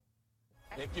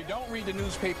If you don't read the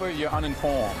newspaper, you're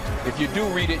uninformed. If you do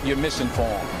read it, you're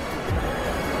misinformed. So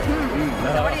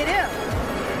what do you do?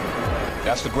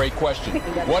 That's the great question.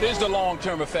 What is the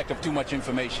long-term effect of too much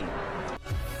information?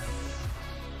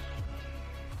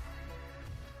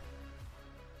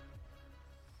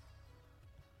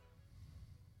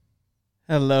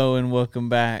 Hello and welcome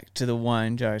back to the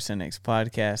Wine Jar Cynics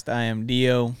podcast. I am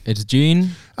Dio. It's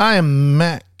Gene. I am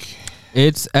Mac.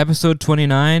 It's episode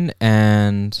 29,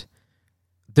 and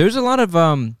there's a lot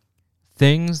of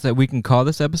things that we can call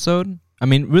this episode. I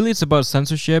mean, really it's about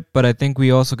censorship, but I think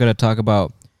we also got to talk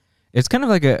about, it's kind of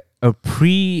like a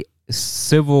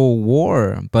pre-Civil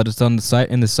War, but it's on the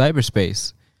in the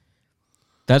cyberspace.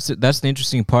 That's the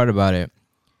interesting part about it.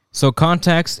 So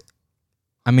context,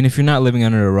 I mean, if you're not living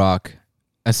under a rock,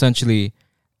 essentially,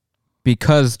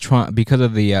 because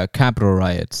of the Capitol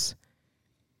riots,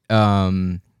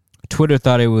 Twitter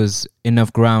thought it was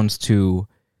enough grounds to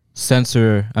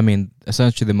censor, I mean,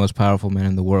 essentially the most powerful man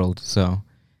in the world. So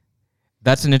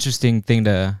that's an interesting thing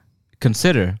to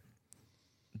consider,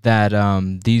 that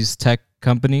these tech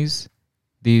companies,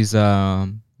 these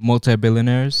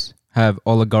multi-billionaires have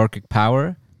oligarchic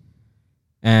power,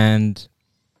 and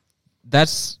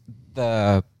that's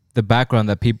the background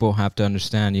that people have to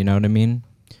understand, you know what I mean?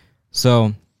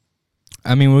 So,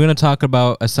 I mean, we're going to talk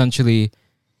about essentially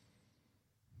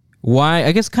why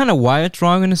it's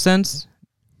wrong in a sense,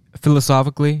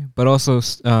 philosophically, but also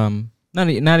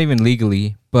not even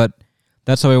legally, but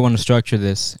that's how I want to structure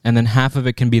this. And then half of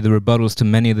it can be the rebuttals to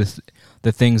many of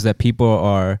the things that people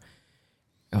are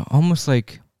almost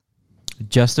like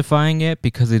justifying it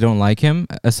because they don't like him,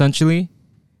 essentially.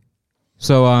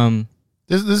 So,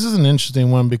 This is an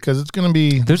interesting one because it's going to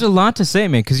be... There's a lot to say,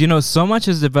 man, because, you know, so much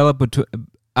has developed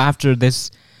after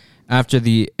the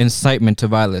incitement to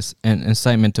violence, and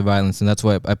that's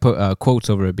why I put quotes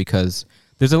over it, because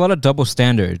there's a lot of double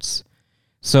standards.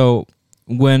 So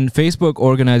when Facebook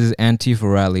organizes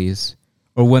Antifa rallies,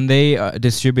 or when they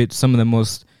distribute some of the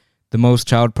most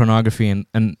child pornography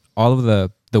and all of the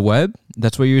web,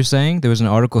 that's what you were saying? There was an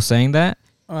article saying that?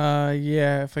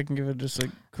 Yeah, if I can give it just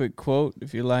a quick quote,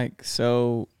 if you like.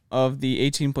 So, of the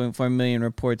 18.4 million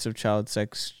reports of child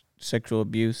sexual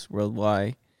abuse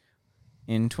worldwide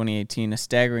in 2018, a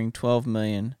staggering 12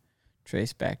 million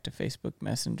traced back to Facebook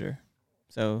Messenger.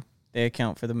 So, they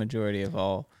account for the majority of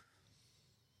all.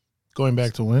 Going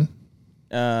back to when?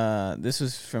 This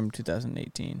was from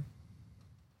 2018.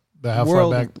 But how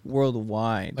far back?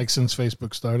 Worldwide. Like since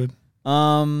Facebook started?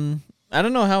 I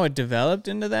don't know how it developed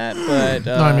into that, but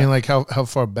no, I mean like how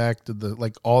far back did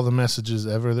all the messages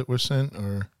ever that were sent,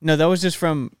 or no, that was just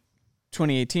from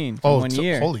 2018, from 1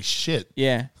 year. Holy shit!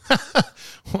 Yeah,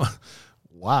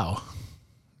 wow,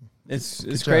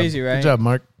 it's crazy, right? Good job,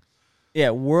 Mark.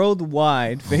 Yeah,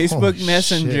 worldwide Facebook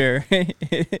Messenger.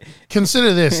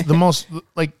 Consider this the most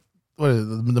what is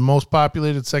it? The most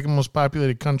populated, second most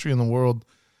populated country in the world.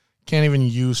 Can't even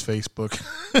use Facebook.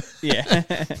 Yeah.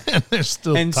 And they're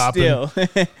still topping.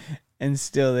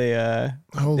 Still they are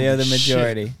the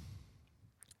majority. Shit.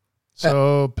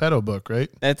 So pedo book, right?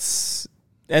 That's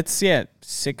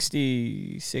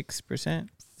 66%.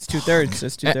 It's 2/3.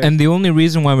 That's 2/3. And the only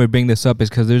reason why we bring this up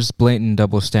is because there's blatant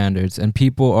double standards, and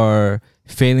people are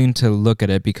failing to look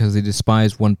at it because they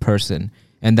despise one person.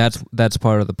 And that's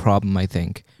part of the problem, I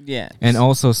think. Yeah. And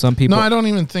also some people... No, I don't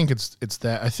even think it's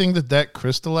that. I think that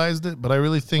crystallized it, but I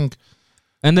really think...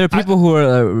 And there are people who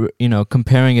are,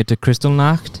 comparing it to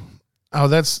Kristallnacht. Oh,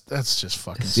 that's just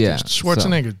fucking stupid. Yeah,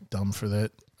 Schwarzenegger's dumb for that.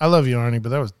 I love you, Arnie, but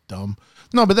that was dumb.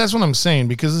 No, but that's what I'm saying,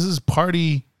 because this is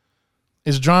party...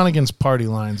 It's drawn against party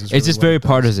lines. It's just very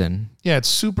partisan. Yeah, it's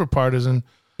super partisan.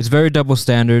 It's very double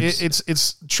standards.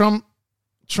 It's Trump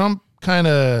kind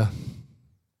of...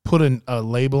 put a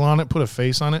label on it, put a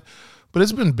face on it, but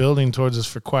it's been building towards us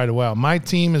for quite a while. My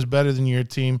team is better than your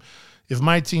team. If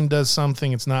my team does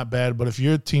something, it's not bad, but if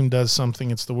your team does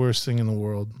something, it's the worst thing in the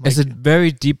world. It's a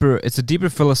deeper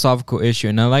philosophical issue,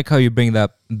 and I like how you bring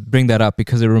that up,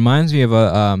 because it reminds me of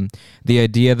the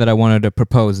idea that I wanted to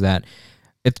propose. That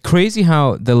it's crazy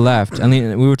how the left, I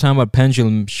mean, we were talking about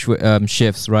pendulum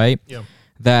shifts, right? Yeah.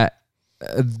 That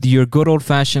your good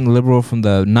old-fashioned liberal from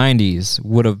the 90s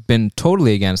would have been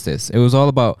totally against this. It was all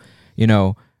about,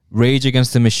 rage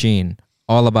against the machine,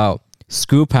 all about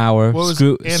screw power,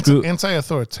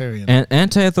 anti-authoritarian.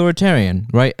 Anti-authoritarian,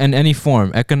 right? In any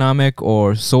form, economic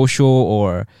or social,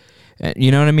 or,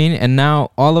 you know what I mean? And now,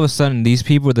 all of a sudden, these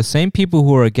people, the same people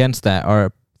who are against that,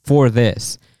 are for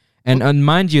this. And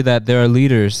mind you that there are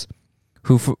leaders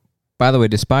who, by the way,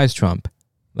 despise Trump,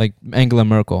 like Angela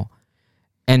Merkel.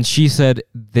 And she said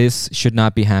this should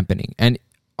not be happening. And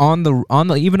on the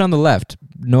even on the left,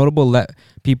 notable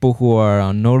people who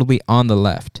are notably on the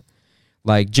left,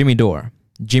 like Jimmy Dore.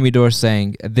 Jimmy Dore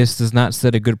saying this does not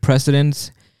set a good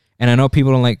precedence. And I know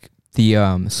people don't like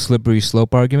the slippery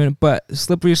slope argument, but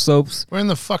slippery slopes. We're in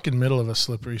the fucking middle of a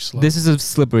slippery slope. This is a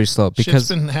slippery slope because shit's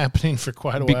been happening for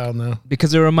quite a while now.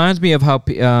 Because it reminds me of how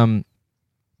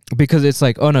because it's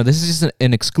like, oh no, this is just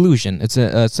an exclusion.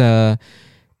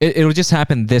 It'll just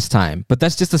happen this time. But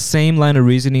that's just the same line of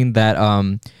reasoning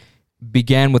that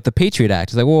began with the Patriot Act.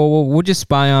 It's like, well, we'll just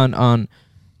spy on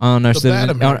our the citizens, bad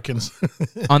Americans.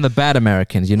 on the bad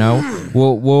Americans, you know.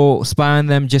 We'll spy on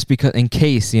them just because, in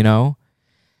case, you know.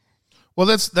 Well,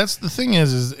 that's the thing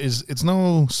is it's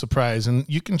no surprise, and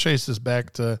you can trace this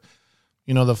back to,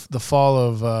 you know, the fall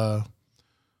of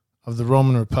the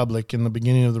Roman Republic and the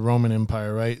beginning of the Roman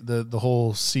Empire, right? The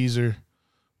whole Caesar.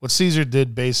 What Caesar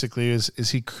did basically is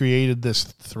he created this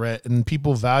threat, and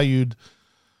people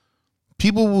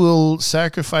will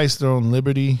sacrifice their own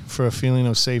liberty for a feeling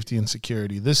of safety and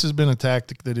security. This has been a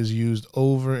tactic that is used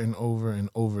over and over and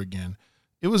over again.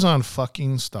 It was on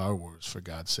fucking Star Wars, for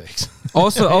God's sakes.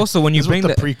 Also, when you bring the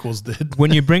prequels did,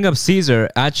 when you bring up Caesar,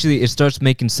 actually, it starts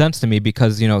making sense to me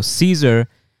because, you know, Caesar.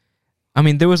 I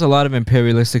mean, there was a lot of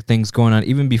imperialistic things going on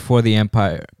even before the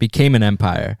empire became an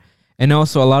empire, and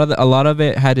also a lot of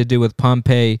it had to do with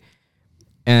Pompey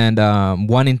and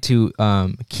wanting to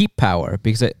keep power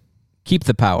keep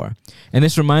the power. And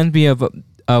this reminds me of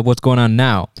what's going on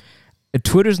now.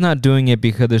 Twitter's not doing it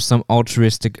because there's some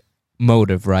altruistic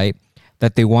motive, right?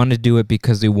 That they want to do it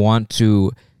because they want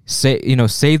to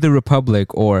save the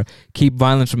republic or keep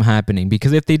violence from happening.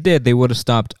 Because if they did, they would have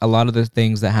stopped a lot of the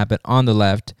things that happen on the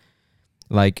left,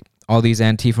 like all these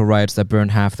Antifa riots that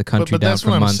burned half the country down for months. But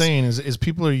that's what I'm saying is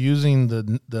people are using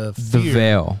the fear. The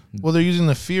veil. Well, they're using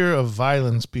the fear of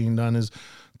violence being done is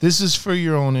this is for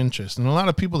your own interest. And a lot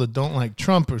of people that don't like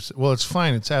Trump well, it's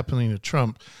fine. It's happening to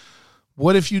Trump.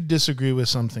 What if you disagree with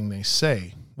something they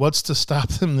say? What's to stop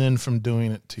them then from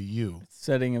doing it to you?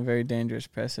 Setting a very dangerous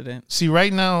precedent. See,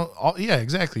 right now, yeah,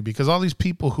 exactly. Because all these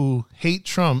people who hate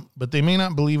Trump, but they may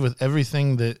not believe with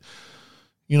everything that,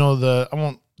 you know, I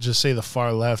won't just say the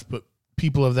far left, but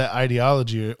people of that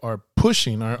ideology are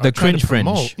pushing, are the trying cringe to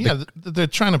promote. Fringe. Yeah, they're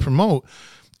trying to promote.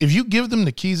 If you give them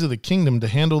the keys of the kingdom to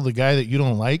handle the guy that you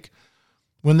don't like,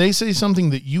 when they say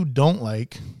something that you don't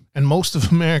like, and most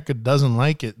of America doesn't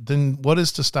like it, then what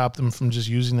is to stop them from just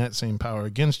using that same power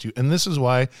against you? And this is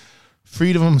why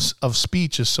freedom of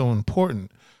speech is so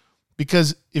important.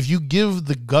 Because if you give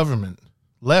the government,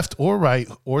 left or right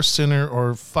or center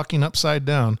or fucking upside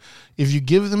down, if you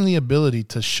give them the ability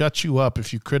to shut you up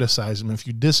if you criticize them, if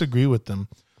you disagree with them,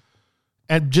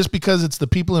 and just because it's the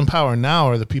people in power now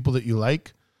are the people that you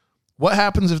like, what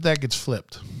happens if that gets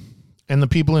flipped? And the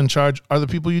people in charge are the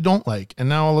people you don't like. And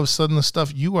now all of a sudden the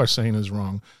stuff you are saying is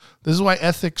wrong. This is why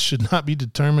ethics should not be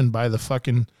determined by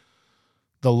the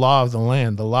law of the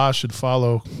land. The law should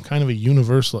follow kind of a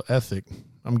universal ethic.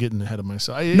 I'm getting ahead of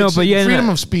myself. Freedom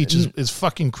of speech is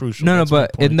fucking crucial.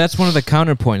 And that's one of the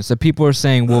counterpoints that people are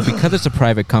saying, well, because it's a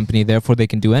private company, therefore they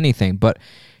can do anything. But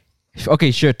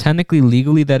okay, sure, technically,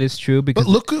 legally, that is true. Because, but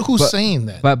look at who's saying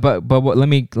that. But let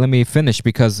me finish,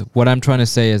 because what I'm trying to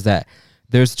say is that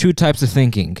there's two types of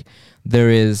thinking. There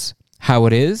is how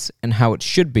it is and how it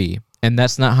should be, and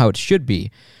that's not how it should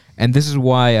be. And this is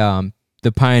why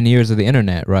the pioneers of the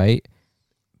internet, right,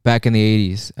 back in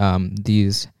the 80s,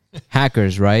 these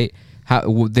hackers, right,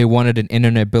 they wanted an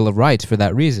internet bill of rights for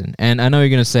that reason. And I know you're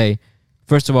going to say,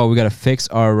 first of all, we got to fix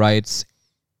our rights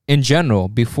in general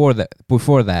before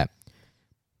that.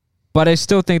 But I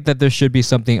still think that there should be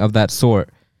something of that sort.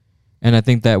 And I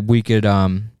think that we could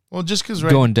well, just because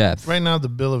go in depth. Right now, the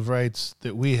Bill of Rights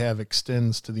that we have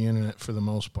extends to the internet for the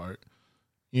most part.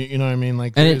 You know what I mean?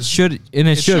 Like, and it should.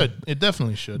 It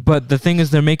definitely should. But the thing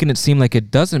is, they're making it seem like it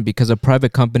doesn't, because a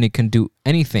private company can do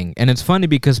anything. And it's funny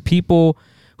because people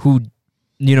who,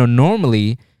 you know,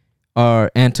 normally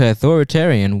are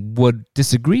anti-authoritarian would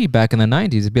disagree back in the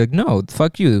 90s. It'd be like, no,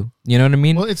 fuck you. You know what I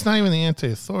mean? Well, it's not even the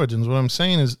anti-authoritarians. What I'm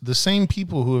saying is the same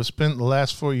people who have spent the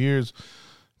last 4 years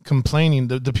complaining,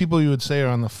 the people you would say are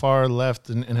on the far left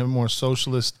and have more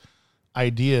socialist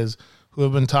ideas, who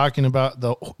have been talking about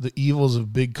the evils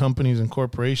of big companies and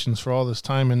corporations for all this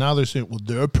time, and now they're saying, well,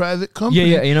 they're a private company.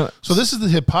 Yeah, you know. So this is the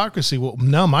hypocrisy. Well,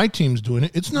 now my team's doing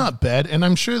it. It's not bad. And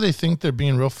I'm sure they think they're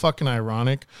being real fucking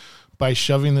ironic by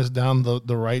shoving this down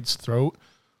the right's throat.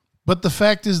 But the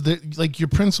fact is that, like, your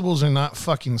principles are not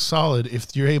fucking solid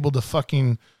if you're able to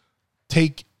fucking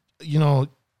take, you know,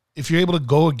 if you're able to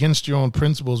go against your own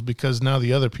principles because now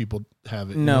the other people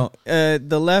have it. No,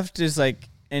 the left is like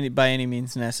by any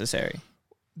means necessary.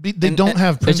 They don't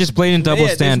have It's just blatant double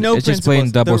there's standard. no It's just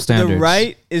blatant principles. double The standards.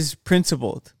 right is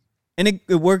principled, and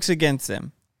it works against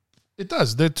them. It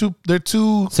does. They're too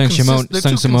Sanctimonious?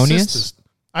 consistent.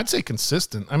 I'd say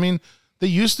consistent. I mean, they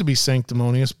used to be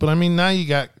sanctimonious, but I mean now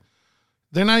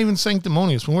they're not even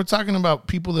sanctimonious. When we're talking about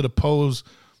people that oppose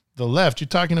the left, you're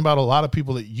talking about a lot of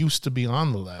people that used to be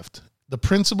on the left. The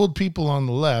principled people on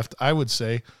the left, I would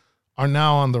say, are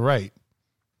now on the right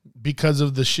because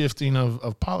of the shifting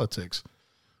of politics.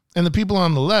 And the people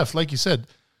on the left, like you said,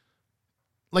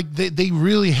 like they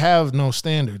really have no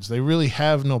standards. They really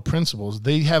have no principles.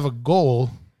 They have a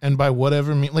goal, and by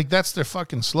whatever means, like that's their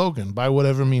fucking slogan, by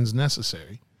whatever means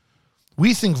necessary.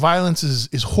 We think violence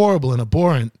is horrible and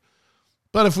abhorrent,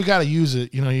 but if we got to use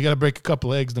it, you got to break a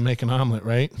couple eggs to make an omelet,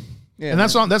 right? Yeah, And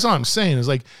that's all I'm saying is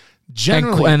like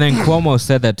generally. And then Cuomo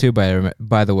said that too,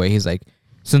 by the way. He's like,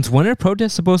 since when are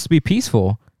protests supposed to be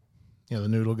peaceful? Yeah, the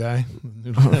noodle guy.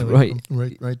 The noodle guy,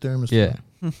 right there, Mr. Yeah.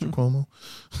 Mr. Cuomo.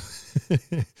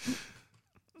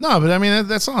 No, but I mean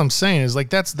that's all I'm saying is like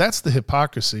that's the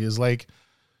hypocrisy is like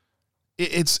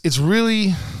it's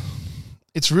really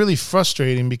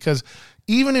frustrating because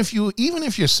even if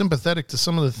you're sympathetic to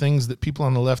some of the things that people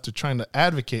on the left are trying to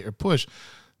advocate or push,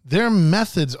 their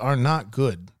methods are not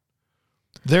good.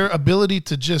 Their ability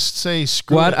to just say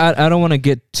screw it. I don't want to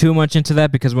get too much into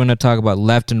that because we're going to talk about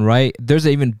left and right. There's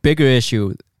an even bigger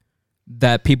issue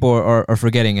that people are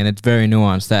forgetting, and it's very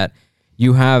nuanced, that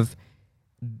you have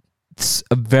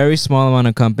a very small amount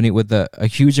of company with a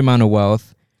huge amount of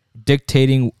wealth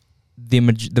dictating the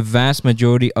vast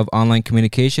majority of online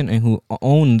communication and who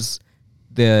owns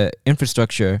the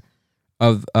infrastructure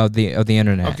of the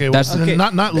internet. Okay, That's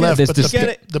not left, This- but this-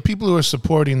 the people who are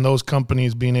supporting those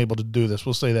companies being able to do this.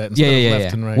 We'll say that instead of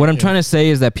left and right. What I'm trying to say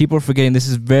is that people are forgetting this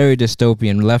is very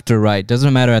dystopian, left or right.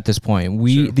 Doesn't matter at this point.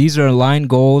 These are aligned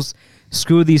goals.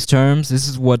 Screw these terms. This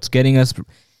is what's getting us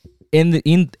in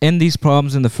these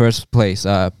problems in the first place.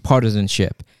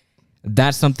 Partisanship.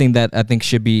 That's something that I think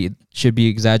should be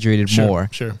exaggerated more.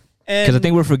 Sure. Because I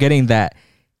think we're forgetting that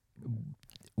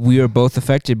we are both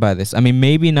affected by this. I mean,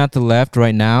 maybe not the left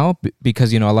right now,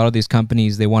 because a lot of these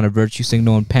companies, they want to virtue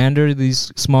signal and pander to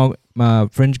these small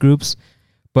fringe groups,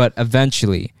 but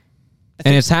eventually,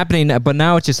 and it's happening. But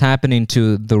now it's just happening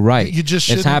to the right.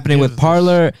 It's happening with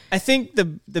Parler. I think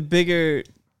the bigger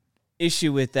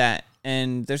issue with that,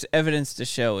 and there's evidence to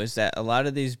show, is that a lot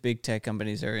of these big tech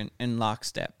companies are in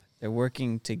lockstep. They're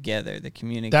working together. They're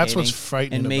communicating. That's what's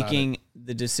frightening and about making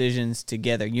the decisions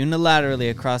together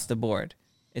unilaterally across the board.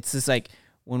 It's just like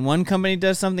when one company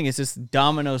does something, it's just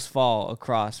dominoes fall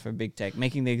across for big tech,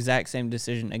 making the exact same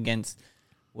decision against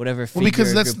whatever figure. Well,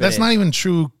 because that's group it is. not even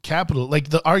true capital. Like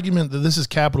the argument that this is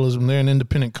capitalism, they're an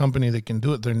independent company that can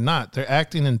do it. They're not. They're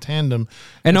acting in tandem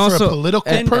And for also a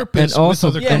political and purpose. And also,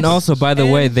 with other Yes. and also, by the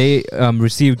And- way, they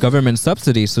receive government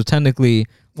subsidies. So technically,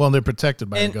 well, they're protected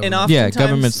by the and government. oftentimes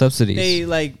government subsidies.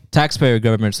 They taxpayer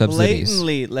government subsidies.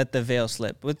 blatantly let the veil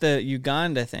slip with the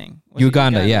Uganda thing. Was it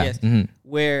Uganda, yeah. yes. Mhm.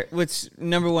 Which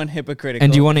number one hypocritical.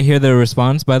 And do you want to hear the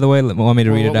response? By the way, want me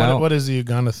to read it out? What is the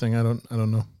Uganda thing? I don't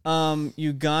know.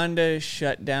 Uganda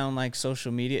shut down like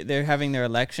social media. They're having their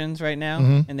elections right now,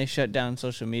 and they shut down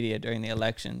social media during the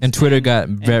elections. And Twitter got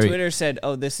and very. Twitter said,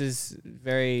 "Oh, this is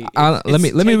very." Let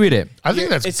me read it. I think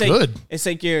that's it's good. Like, it's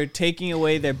like you're taking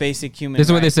away their basic human. This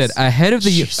is what they rights. said. Ahead of the.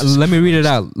 Jesus Let me read it Christ.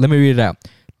 out. Let me read it out.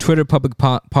 Twitter public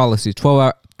policy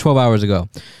 12 hours ago.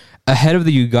 Ahead of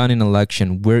the Ugandan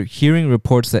election, we're hearing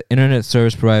reports that internet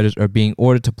service providers are being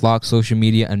ordered to block social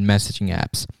media and messaging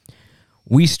apps.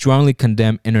 We strongly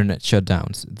condemn internet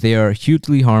shutdowns. They are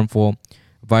hugely harmful,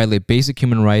 violate basic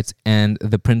human rights and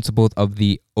the principles of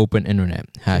the open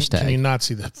internet. Hashtag. Can you not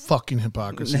see the fucking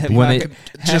hypocrisy? When it-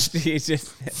 just It's just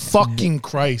fucking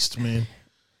Christ, man.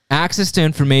 Access to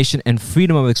information and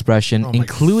freedom of expression, Oh my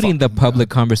including the fucking public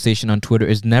conversation on Twitter,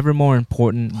 is never more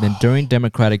important than during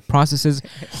democratic processes,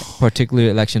 particularly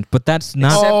elections. But that's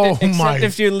not. Oh, except my-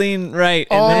 if you lean right.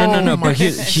 Oh, and No. my But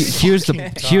here's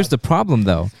the problem,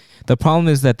 though. The problem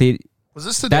is that Was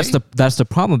this today? that's the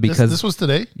problem because this was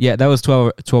today. yeah, that was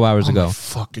 12 hours Oh my ago.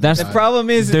 fucking That's the God. problem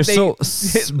is They're that so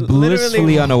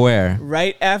blissfully unaware.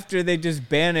 right after they just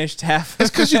banished half.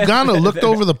 It's because Uganda looked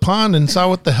over the pond and saw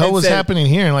what the hell And was said- happening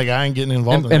here, and like I ain't getting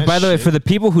involved. in And that by the way, shit. for the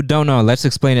people who don't know, let's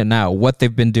explain it now. What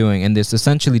they've been doing in this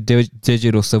essentially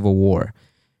digital civil war.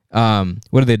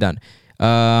 What have they done?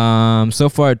 So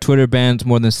far, Twitter bans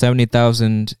more than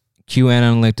 70,000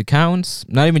 QAnon linked accounts.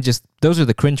 Not even just those are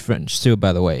the cringe fringe too,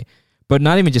 by the way. But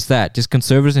not even just that, just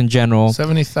conservatives in general.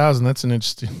 70,000. That's an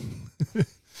interesting.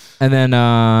 And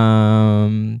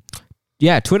then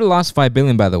Yeah, Twitter lost $5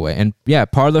 billion, by the way. And yeah,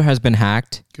 Parler has been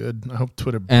hacked. Good. I hope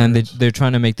Twitter And burns. they're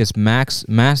trying to make this mass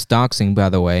doxing, by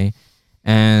the way.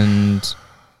 And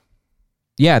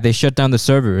yeah, they shut down the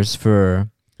servers for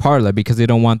Parler because they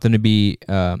don't want them to be...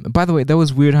 by the way, that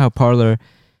was weird how Parler...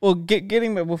 Well,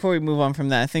 getting before we move on from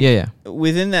that, I think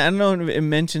within that, I don't know if it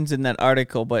mentions in that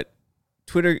article, but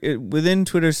within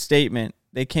Twitter's statement,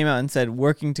 they came out and said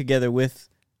working together with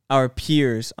our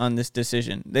peers on this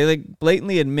decision. They like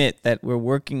blatantly admit that we're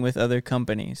working with other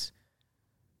companies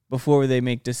before they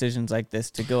make decisions like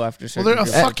this to go after certain. Well, they're a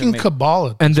groups fucking cabal.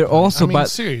 At And this they're point. also... I mean,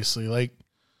 seriously, like,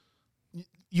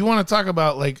 you want to talk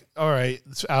about, like, all right,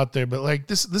 it's out there, but, like,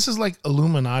 this is, like,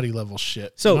 Illuminati level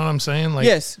shit. So, you know what I'm saying? Like,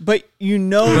 yes, but you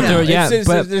know But now.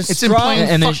 it's in strong, plain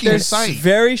and fucking there's sight.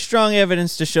 very strong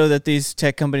evidence to show that these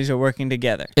tech companies are working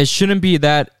together. It shouldn't be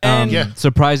that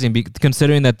surprising,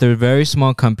 considering that they're very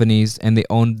small companies and they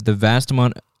own the vast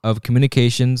amount of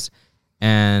communications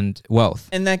and wealth.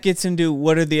 And that gets into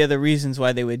what are the other reasons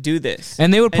why they would do this.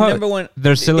 And they would probably... number one,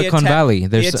 they're Silicon Valley.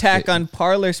 The attack on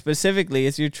Parler specifically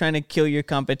is you're trying to kill your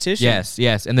competition.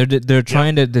 Yes. And they're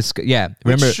trying to...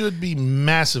 remember... Which should be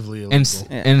massively illegal.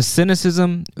 In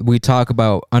cynicism, we talk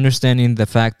about understanding the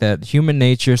fact that human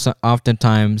nature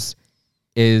oftentimes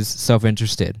is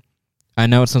self-interested. I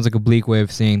know it sounds like a bleak way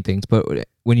of seeing things, but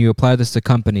when you apply this to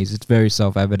companies, it's very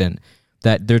self-evident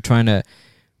that they're trying to...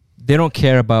 They don't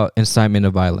care about incitement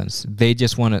of violence. They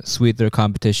just want to sweep their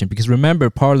competition. Because remember,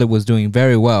 Parler was doing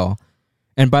very well.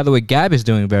 And by the way, Gab is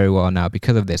doing very well now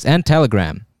because of this. And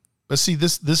Telegram. But see,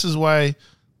 this is why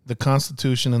the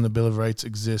Constitution and the Bill of Rights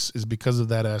exists, is because of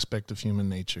that aspect of human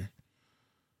nature.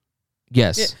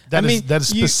 Yes. That is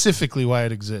specifically why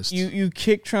it exists. You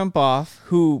kick Trump off,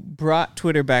 who brought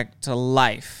Twitter back to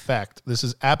life. Fact. This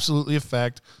is absolutely a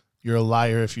fact. You're a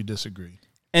liar if you disagree.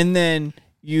 And then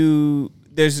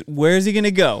where is he going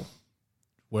to go?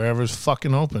 Wherever's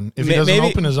fucking open. If he doesn't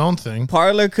open his own thing.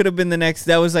 Parler could have been the next.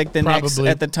 That was like the next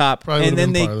at the top. And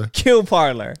then they kill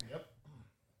Parler. Yep.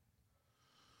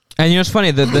 And you know, it's funny.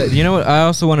 You know what? I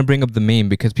also want to bring up the meme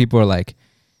because people are like,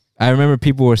 I remember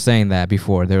people were saying that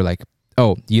before. They were like,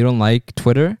 oh, you don't like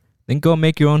Twitter? Then go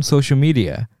make your own social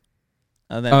media.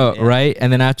 Right?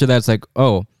 And then after that, it's like,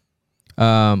 go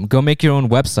make your own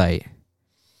website.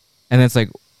 And then it's like,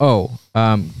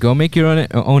 go make your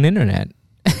own internet.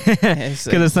 Because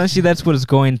essentially that's what it's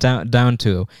going down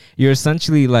to. You're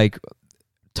essentially like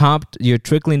you're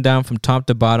trickling down from top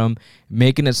to bottom,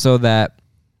 making it so that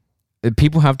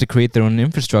people have to create their own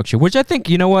infrastructure, which I think,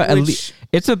 you know what,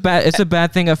 it's a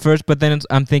bad thing at first, but then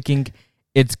I'm thinking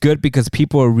it's good because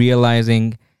people are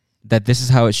realizing that this is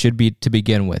how it should be to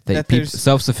begin with.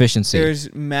 Self-sufficiency.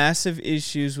 There's massive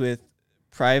issues with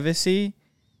privacy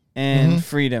and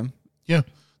freedom. Yeah.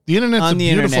 The internet's a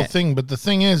beautiful thing, but the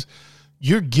thing is,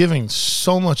 you're giving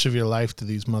so much of your life to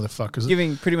these motherfuckers.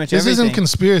 Giving pretty much this everything. Isn't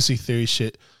conspiracy theory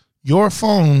shit. Your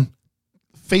phone,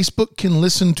 Facebook can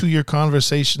listen to your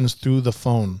conversations through the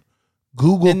phone.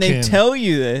 Google and they tell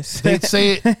you this. They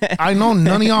say, I know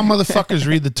none of y'all motherfuckers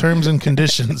read the terms and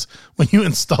conditions when you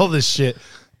install this shit.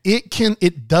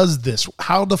 It does this.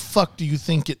 How the fuck do you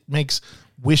think it makes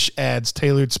Wish ads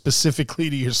tailored specifically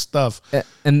to your stuff?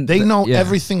 And they know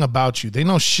everything about you. They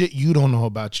know shit you don't know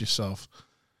about yourself.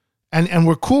 And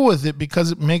we're cool with it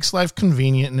because it makes life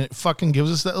convenient and it fucking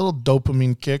gives us that little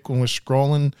dopamine kick when we're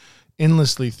scrolling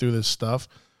endlessly through this stuff.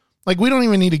 Like, we don't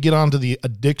even need to get onto the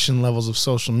addiction levels of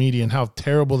social media and how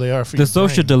terrible they are for your brain. The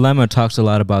Social Dilemma talks a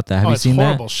lot about that. Have you seen that? It's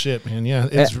horrible shit, man. Yeah,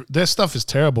 that stuff is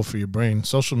terrible for your brain.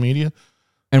 Social media.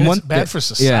 And it's bad for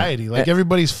society. Like,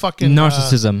 everybody's fucking...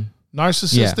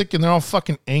 Narcissistic, and they're all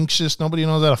fucking anxious. Nobody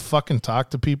knows how to fucking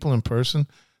talk to people in person.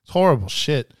 It's horrible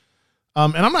shit.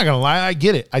 And I'm not going to lie. I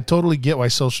get it. I totally get why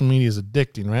social media is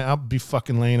addicting, right? I'll be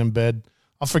fucking laying in bed.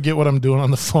 I'll forget what I'm doing on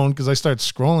the phone because I start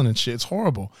scrolling and shit. It's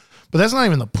horrible. But that's not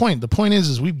even the point. The point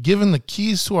is we've given the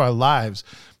keys to our lives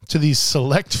to these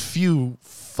select few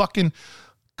fucking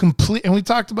complete. And we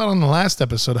talked about on the last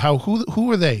episode how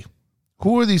who are they?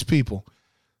 Who are these people?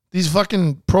 These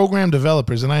fucking program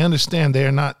developers. And I understand they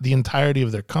are not the entirety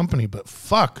of their company, but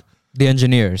fuck. The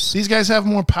engineers. These guys have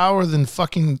more power than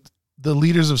fucking the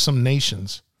leaders of some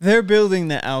nations. They're building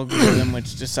the algorithm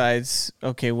which decides,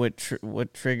 okay, what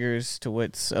triggers to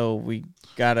what, so we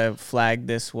gotta flag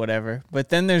this, whatever. But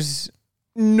then there's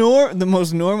the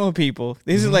most normal people.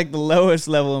 These are like the lowest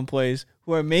level employees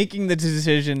who are making the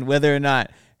decision whether or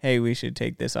not, hey, we should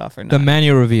take this off or not. The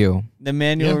manual review. The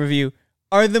manual review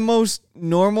are the most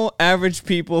normal, average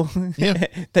people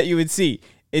that you would see.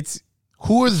 It's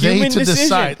who are they to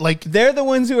decide? Like, they're the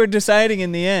ones who are deciding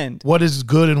in the end what is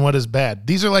good and what is bad.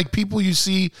 These are like people you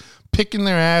see picking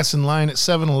their ass in line at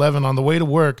 7-Eleven on the way to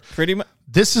work. Pretty much.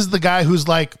 This is the guy who's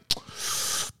like,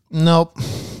 nope.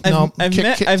 I've kick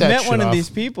met that one shit of off. these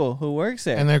people who works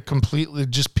there. And they're completely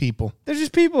just people. They're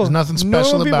just people. There's nothing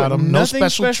special Normal about people. them. No Nothing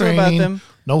special training. about them.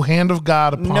 No hand of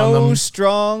God upon No them.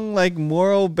 strong like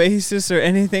moral basis or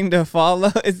anything to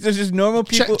follow. It's just normal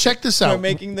people. Check this who out. are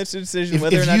making this decision If-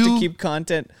 whether if or not you- to keep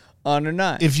content on or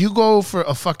not. If you go for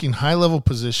a fucking high level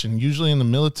position, usually in the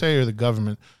military or the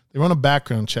government, they run a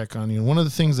background check on you. And one of the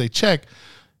things they check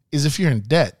is if you're in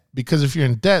debt. Because if you're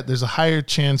in debt, there's a higher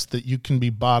chance that you can be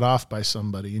bought off by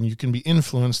somebody and you can be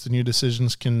influenced and your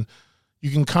decisions you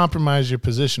can compromise your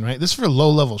position, right? This is for low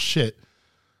level shit.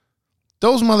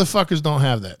 Those motherfuckers don't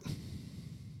have that.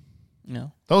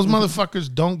 No. Those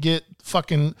motherfuckers don't get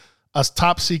fucking a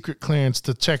top secret clearance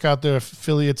to check out their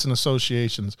affiliates and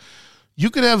associations. You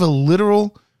could have a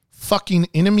literal fucking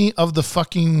enemy of the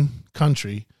fucking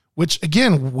country, which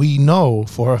again, we know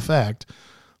for a fact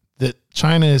that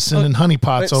China is sending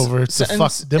honeypots over to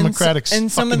fuck Democratic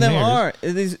and some of fucking them mayors. are.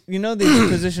 These, these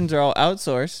positions are all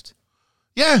outsourced.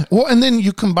 Yeah, well, and then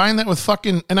you combine that with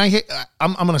fucking, and I'm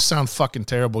going to sound fucking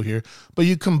terrible here, but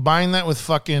you combine that with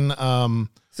fucking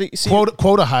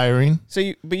quota hiring,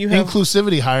 but you have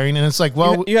inclusivity hiring, and it's like,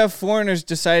 well, you have foreigners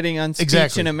deciding on speech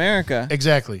Exactly. in America.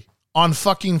 Exactly. On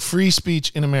fucking free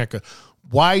speech in America.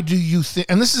 Why do you think,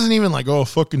 and this isn't even like, oh,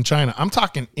 fucking China. I'm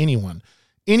talking anyone.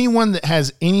 Anyone that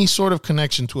has any sort of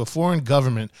connection to a foreign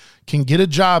government can get a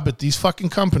job at these fucking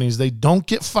companies. They don't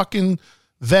get fucking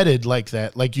vetted like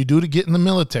that, like you do to get in the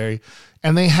military.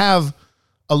 And they have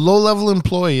a low-level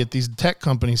employee at these tech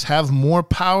companies have more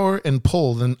power and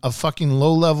pull than a fucking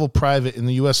low-level private in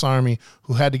the U.S. Army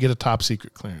who had to get a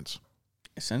top-secret clearance.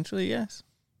 Essentially, yes.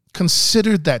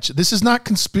 Consider that shit. This is not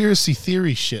conspiracy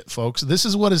theory shit, folks. This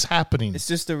is what is happening. It's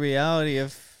just the reality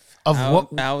of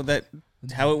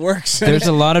how it works. There's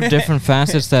a lot of different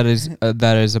facets that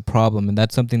is a problem, and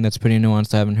that's something that's pretty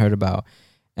nuanced I haven't heard about.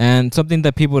 And something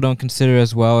that people don't consider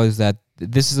as well is that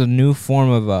this is a new form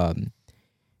of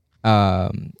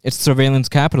it's surveillance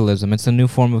capitalism. It's a new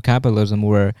form of capitalism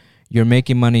where you're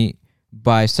making money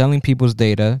by selling people's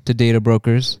data to data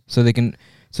brokers so they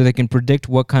can predict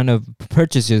what kind of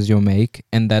purchases you'll make,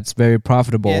 and that's very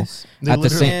profitable. Yes. They At the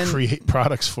literally same, create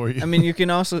products for you. I mean, you can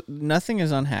also nothing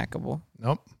is unhackable.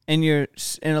 Nope. And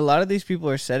a lot of these people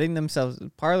are setting themselves.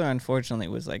 Parler, unfortunately,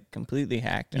 was like completely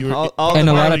hacked, and You were- all and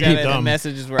the a lot of data people- and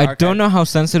messages were. I don't archived. know how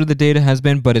sensitive the data has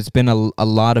been, but it's been a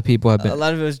lot of people have been. A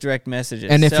lot of it was direct messages,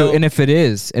 And if so it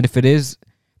is,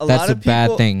 a that's lot a of bad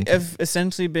people thing. have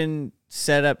essentially been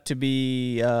set up to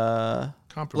be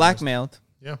Compromised. blackmailed.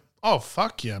 Yeah. Oh,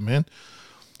 fuck yeah, man.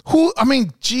 I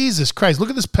mean, Jesus Christ. Look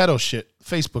at this pedo shit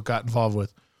Facebook got involved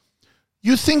with.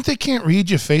 You think they can't read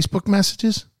your Facebook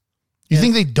messages? You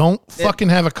think they don't fucking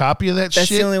have a copy of that That's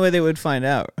shit? the only way they would find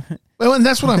out. Well, and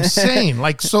that's what I'm saying.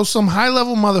 Like, so some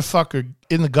high-level motherfucker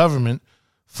in the government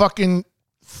fucking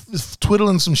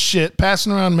twiddling some shit,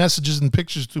 passing around messages and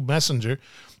pictures through Messenger,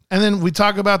 and then we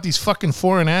talk about these fucking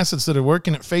foreign assets that are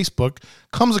working at Facebook,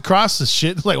 comes across this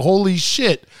shit, like, holy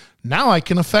shit, now I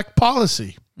can affect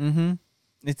policy. You're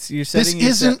This setting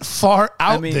isn't far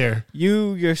out I mean, there.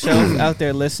 You yourself out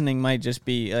there listening might just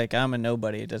be like, I'm a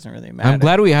nobody. It doesn't really matter. I'm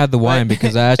glad we had the wine But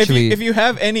because I actually if you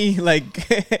have any like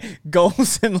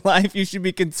goals in life, you should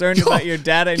be concerned about your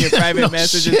data and your private no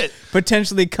messages shit.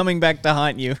 potentially coming back to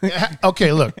haunt you.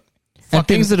 Okay, look. and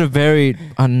things that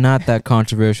are not that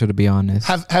controversial, to be honest.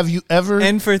 Have you ever...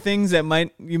 And for things that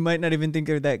you might not even think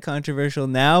are that controversial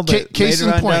now, but Case later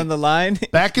in on point, down the line,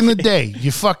 back in the day,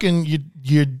 you fucking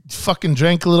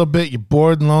drank a little bit, you're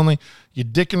bored and lonely, you're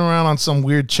dicking around on some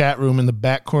weird chat room in the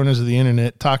back corners of the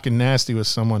internet talking nasty with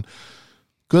someone.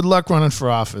 Good luck running for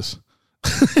office.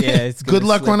 yeah, it's Good gonna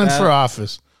luck slip running out. for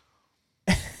office.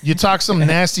 You talk some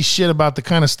nasty shit about the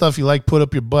kind of stuff you like put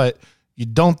up your butt. You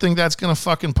don't think that's going to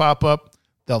fucking pop up?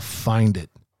 They'll find it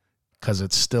because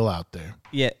it's still out there.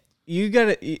 Yeah, you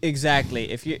gotta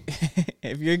exactly. If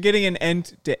you're getting an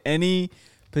end to any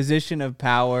position of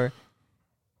power,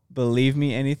 believe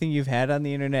me, anything you've had on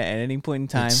the internet at any point in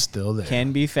time It's still there.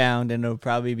 can be found, and it'll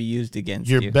probably be used against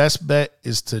Your you. best bet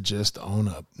is to just own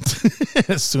up.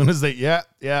 As soon as they, yeah,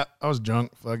 I was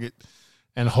drunk, fuck it.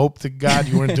 And hope to God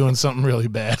you weren't doing something really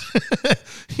bad.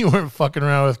 You weren't fucking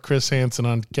around with Chris Hansen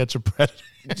on Catch a Predator.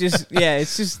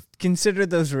 It's just consider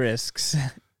those risks.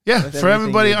 Yeah, With for everything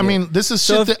everybody. you I do. mean, this is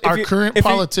So shit if- that if our you- current if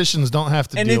you- politicians don't have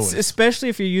to And deal it's with. especially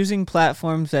if you're using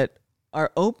platforms that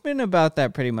are open about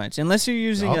that pretty much. Unless you're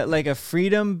using Yup. a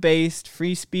freedom-based,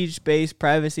 free speech-based,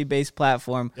 privacy-based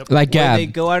platform Like where Gab. they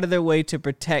go out of their way to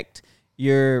protect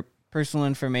your personal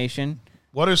information.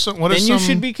 What are some? What are then some? you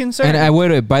should be concerned. And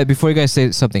wait, before you guys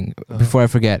say something, before I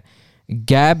forget,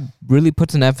 Gab really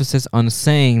puts an emphasis on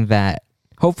saying that,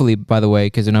 hopefully, by the way,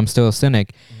 because I'm still a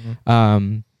cynic,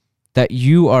 that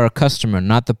you are a customer,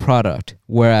 not the product.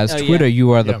 Whereas Twitter,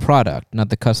 you are the product, not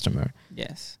the customer.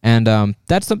 Yes. And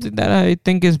that's something that I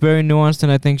think is very nuanced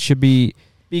and I think should be...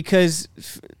 Because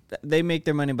they make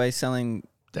their money by selling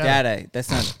data. That's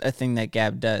not a thing that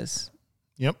Gab does.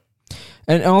 Yep.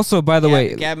 And also, by the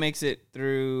way... Gab makes it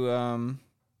through,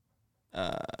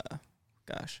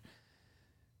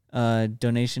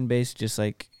 donation-based, just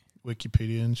like...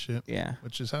 Wikipedia and shit. Yeah.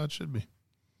 Which is how it should be.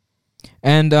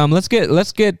 And let's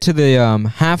get to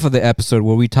the half of the episode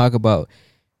where we talk about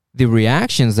the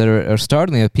reactions that are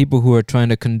startling of people who are trying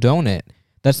to condone it.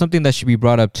 That's something that should be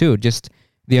brought up too. Just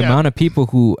the amount of people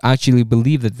who actually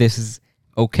believe that this is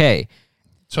okay.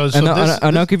 And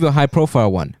I'll give you a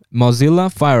high-profile one.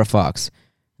 Mozilla Firefox.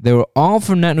 They were all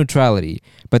for net neutrality,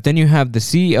 but then you have the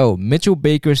CEO, Mitchell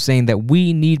Baker, saying that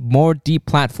we need more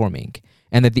deplatforming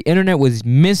and that the internet was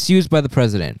misused by the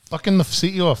president. Fucking the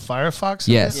CEO of Firefox?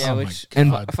 Yes. Yeah,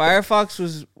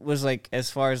 Firefox was like, as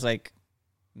far as like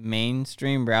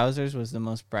mainstream browsers, was the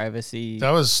most privacy.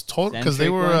 That was total because they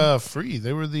were free.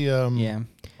 They were the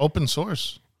open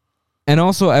source. And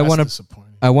also, I want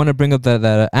to bring up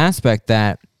that aspect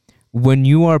that when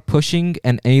you are pushing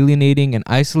and alienating and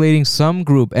isolating some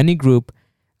group, any group,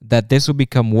 that this will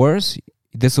become worse.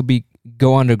 This will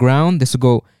go underground. This will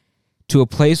go to a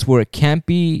place where it can't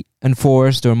be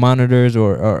enforced or monitored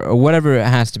or whatever it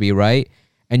has to be, right?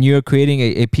 And you're creating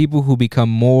a people who become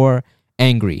more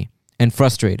angry and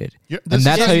frustrated. This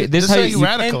is how you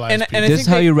radicalize people. This is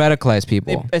how you radicalize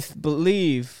people. I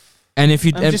believe. And if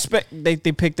you they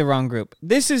picked the wrong group.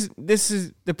 This is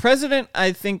the president,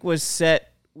 I think, was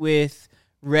set with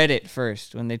Reddit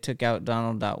first when they took out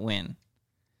Donald.win.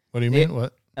 What do you mean?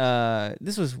 What?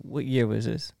 What year was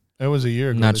this? It was a year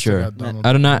ago. Not sure.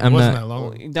 I'm not. That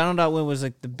long. Donald.win was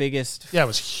like the biggest. Yeah, it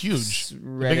was huge. The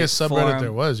biggest subreddit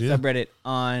there was. Yeah,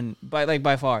 subreddit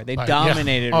by far. They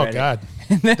dominated. Oh Reddit. God,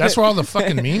 that's where all the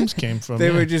fucking memes came from. They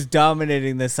were just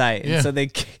dominating the site, and so they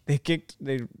kicked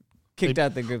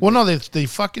out the group. Well, no, they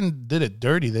fucking did it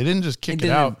dirty. They didn't just kick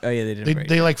it out. Oh yeah, they did.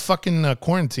 They like fucking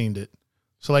quarantined it.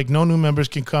 So like no new members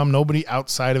can come. Nobody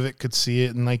outside of it could see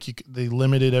it, and like they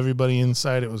limited everybody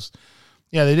inside. It was.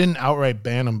 Yeah, they didn't outright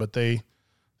ban them, but they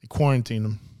quarantined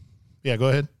them. Yeah, go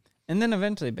ahead. And then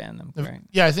eventually ban them, right?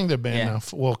 Yeah, I think they're banned now.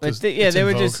 Well, they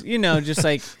were just, just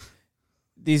like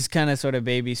these kind of sort of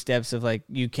baby steps of like,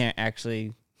 you can't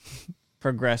actually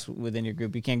progress within your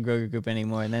group. You can't grow your group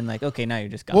anymore. And then like, okay, now you're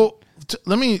just gone. Well,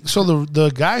 so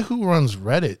the guy who runs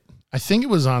Reddit, I think it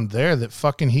was on there that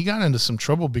he got into some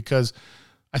trouble because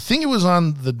I think it was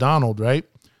on the Donald, right?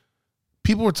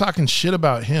 People were talking shit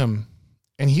about him.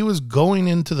 And he was going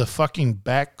into the fucking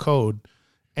back code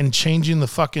and changing the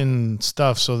fucking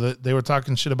stuff so that they were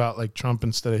talking shit about like Trump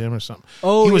instead of him or something.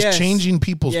 Oh, he was changing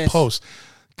people's posts.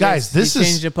 Guys, this is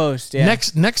changed a post. Yeah.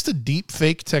 Next to deep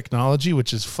fake technology,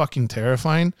 which is fucking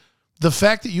terrifying. The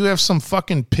fact that you have some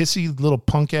fucking pissy little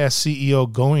punk ass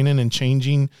CEO going in and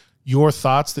changing your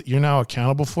thoughts that you're now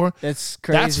accountable for. That's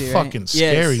crazy. That's fucking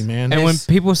scary, man. And when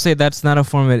people say that's not a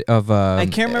form of I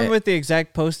can't remember what the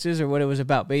exact post is or what it was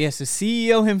about, but yes, the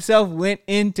CEO himself went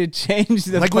in to change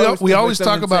the post. We always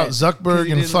talk about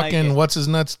Zuckerberg and fucking what's his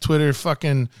nuts Twitter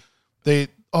fucking they're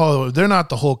not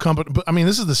the whole company, but I mean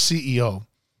this is the CEO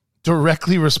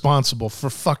directly responsible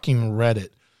for fucking Reddit.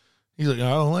 He's like,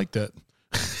 I don't like that.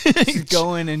 He's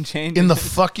going and changing in the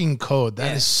fucking code.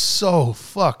 That is so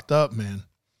fucked up, man.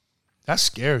 That's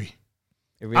scary.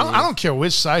 Really I don't care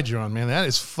which side you're on, man. That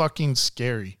is fucking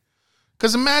scary.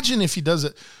 Because imagine if he does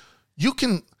it. You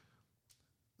can,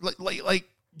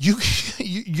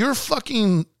 you're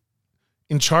fucking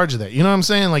in charge of that. You know what I'm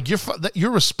saying? Like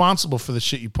you're responsible for the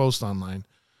shit you post online.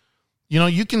 You know,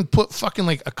 you can put fucking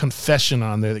like a confession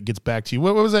on there that gets back to you.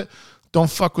 What was that? Don't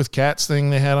fuck with cats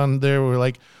thing they had on there where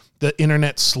like the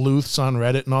internet sleuths on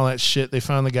Reddit and all that shit. They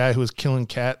found the guy who was killing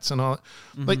cats and all that.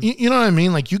 Mm-hmm. Like, you know what I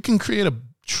mean? Like, you can create a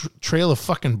trail of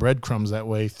fucking breadcrumbs that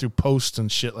way through posts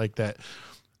and shit like that.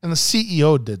 And the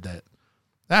CEO did that.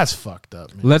 That's fucked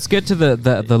up, man. Let's get to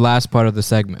the last part of the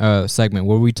segment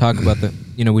where we talk about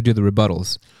we do the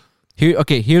rebuttals.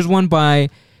 Here's one by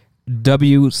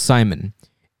W. Simon.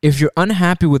 If you're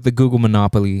unhappy with the Google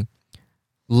monopoly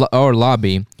or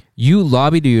lobby, you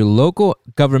lobby to your local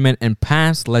government and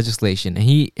pass legislation.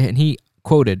 And he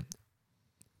quoted,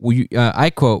 I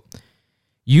quote,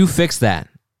 "You fix that."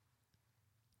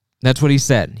 That's what he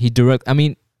said. I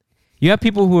mean, you have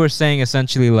people who are saying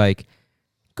essentially like,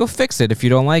 go fix it if you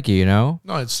don't like it, you know?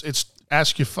 No, it's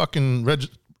ask your fucking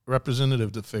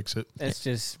representative to fix it. That's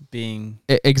just being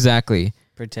Exactly.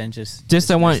 pretentious. Just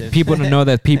I want dismissive. people to know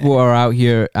that people are out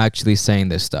here actually saying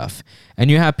this stuff. And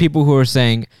you have people who are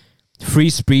saying free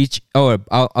speech. Oh,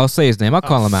 I'll say his name. I'll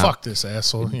call him out. Fuck this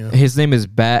asshole. You know, His name is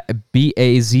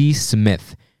B-A-Z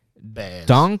Smith. bad.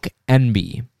 Donk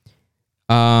Enby.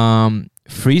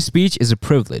 Free speech is a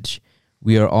privilege.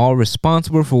 We are all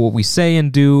responsible for what we say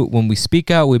and do. When we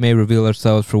speak out, we may reveal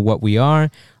ourselves for what we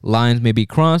are. Lines may be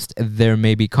crossed. There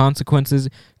may be consequences.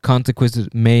 Consequences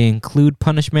may include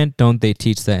punishment. Don't they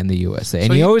teach that in the USA? And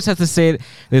So he you- always has to say,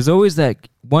 there's always that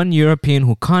one European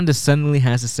who condescendingly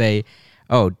has to say,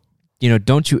 oh,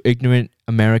 don't you ignorant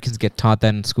Americans get taught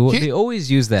that in school? Here- They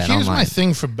always use that Here's online. my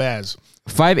thing for Baz.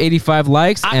 585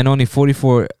 likes and only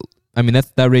 44. I mean,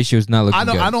 that ratio is not looking I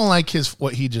don't. good. I don't like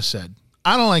what he just said.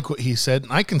 I don't like what he said,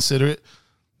 and I consider it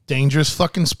dangerous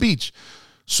fucking speech.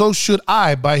 So should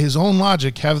I, by his own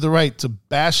logic, have the right to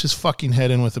bash his fucking head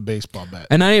in with a baseball bat?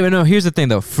 And I don't even know. Here's the thing,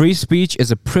 though. Free speech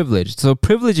is a privilege. So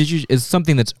privilege is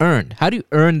something that's earned. How do you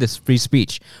earn this free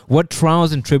speech? What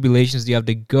trials and tribulations do you have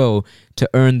to go to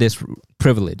earn this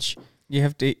privilege? You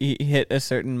have to hit a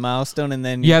certain milestone, and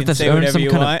then You you have can to say earn whatever some you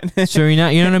kind want. of. Sure, you know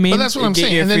what I mean? But that's what I'm Get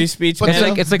saying. your And then, free speech but back.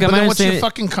 then, It's like but then imagine what's your saying-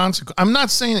 fucking consequence? I'm not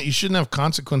saying that you shouldn't have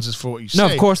consequences for what you say. No,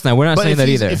 of course not. We're not But saying if that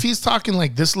he's- either. If he's talking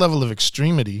like this level of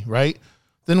extremity, right?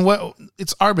 Then what?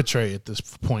 It's arbitrary at this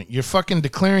point. You're fucking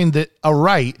declaring that a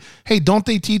right. Hey, don't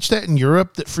they teach that in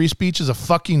Europe that free speech is a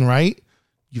fucking right?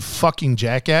 You fucking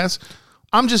jackass.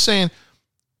 I'm just saying,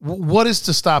 what is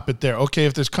to stop it there? Okay,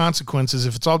 if there's consequences,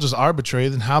 if it's all just arbitrary,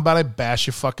 then how about I bash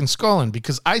your fucking skull in?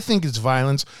 Because I think it's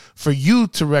violence for you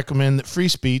to recommend that free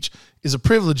speech is a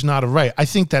privilege, not a right. I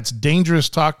think that's dangerous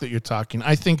talk that you're talking.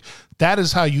 I think that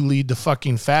is how you lead to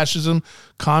fucking fascism,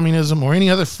 communism, or any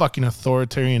other fucking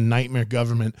authoritarian nightmare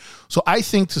government. So I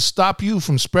think to stop you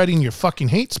from spreading your fucking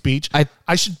hate speech,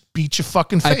 I should beat your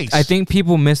fucking face. I think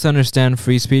people misunderstand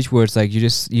free speech, where it's like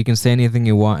you can say anything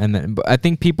you want, and then, but I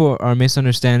think people are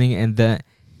misunderstanding, and that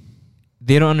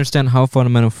they don't understand how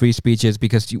fundamental free speech is,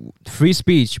 because free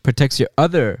speech protects your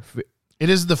other. it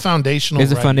is the foundational.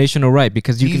 Is a right. foundational right,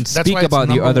 because you can That's speak why it's about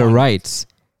your number other one. rights.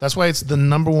 That's why it's the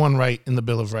number one right in the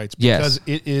Bill of Rights, Yes. because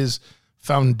it is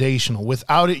foundational.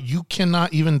 Without it, you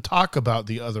cannot even talk about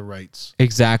the other rights.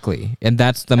 Exactly, and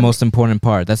that's the most important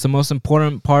part. That's the most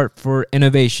important part for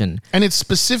innovation. And it's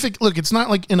specific. Look, it's not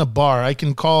like in a bar. I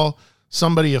can call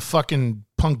somebody a fucking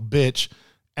punk bitch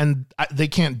and they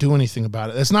can't do anything about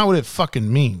it. That's not what it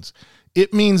fucking means.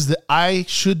 It means that I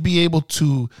should be able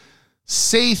to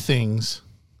say things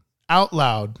out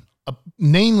loud,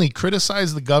 namely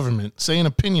criticize the government, say an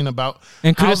opinion about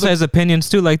And how the- criticize opinions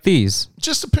too, like these.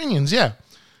 just opinions, yeah.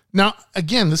 Now,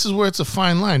 again, this is where it's a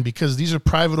fine line, because these are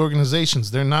private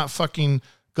organizations. They're not fucking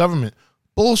government.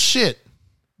 Bullshit.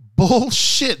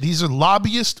 These are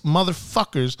lobbyist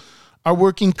motherfuckers are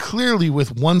working clearly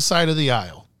with one side of the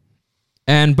aisle.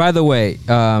 And by the way,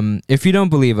 if you don't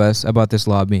believe us about this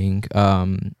lobbying,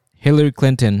 Hillary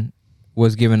Clinton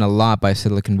was given a lot by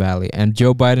Silicon Valley, and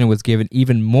Joe Biden was given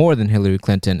even more than Hillary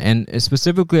Clinton. And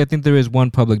specifically, I think there is one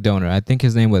public donor. I think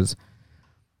his name was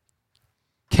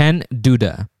Ken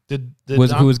Duda,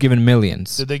 who was given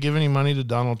millions. Did they give any money to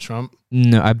Donald Trump?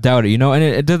 No, I doubt it. And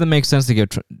it doesn't make sense to give it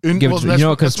to, because That's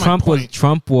my Trump point.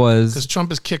 was Because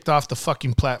Trump is kicked off the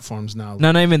fucking platforms now.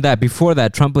 no, not even that. Before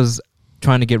that, Trump was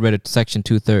trying to get rid of Section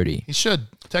 230, He should.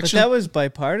 But that was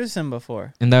bipartisan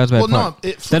before. and that was by Well, no, part.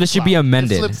 it That it should be flip-flopped.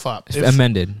 amended. It flip-flopped.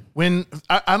 Amended. When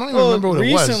I don't even Well, remember what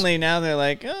it was. recently now they're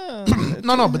like,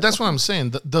 No, but that's what I'm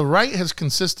saying. The right has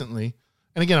consistently,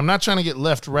 and again, I'm not trying to get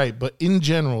left right, but in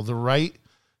general, the right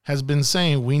has been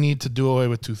saying we need to do away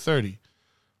with 230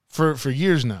 for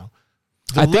years now.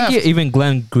 The I think left- even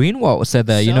Glenn Greenwald said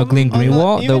that. Glenn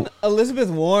Greenwald. Even Elizabeth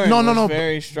Warren no, was but-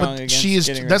 very strong but against she is.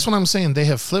 getting rid That's of what I'm saying. They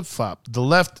have flip flopped the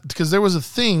left, because there was a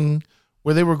thing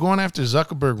where they were going after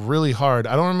Zuckerberg really hard.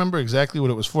 I don't remember exactly what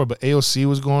it was for, but AOC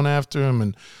was going after him,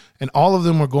 and all of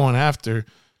them were going after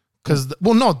because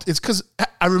it's because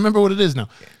I remember what it is now.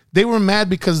 They were mad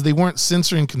because they weren't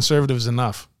censoring conservatives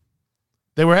enough.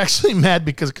 They were actually mad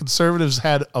because conservatives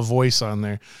had a voice on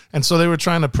there, and so they were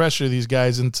trying to pressure these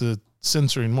guys into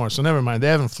censoring more. So never mind, they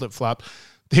haven't flip flopped.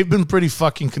 They've been pretty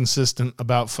fucking consistent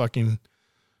about fucking.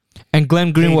 And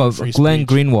Glenn Greenwald, free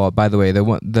speech. by the way,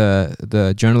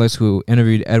 the journalist who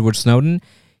interviewed Edward Snowden,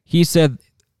 he said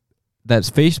that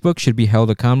Facebook should be held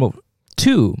accountable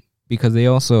too, because they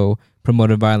also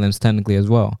promoted violence technically as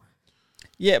well.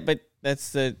 Yeah, but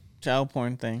that's the child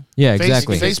porn thing. Yeah,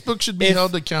 exactly. Facebook should be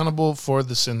held accountable for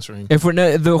the censoring. If we're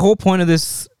the whole point of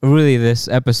this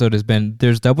episode has been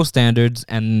there's double standards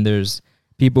and there's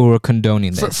people who are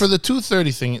condoning this. For the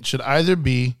 230 thing, it should either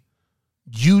be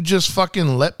You just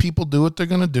fucking let people do what they're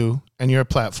going to do, and you're a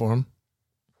platform.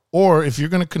 Or if you're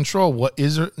going to control what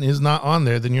is or is not on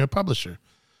there, then you're a publisher.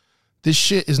 This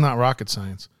shit is not rocket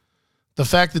science. The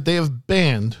fact that they have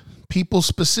banned people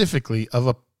specifically of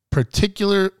a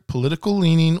particular political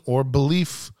leaning or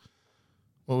belief,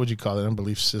 what would you call it?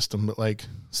 Belief system, but like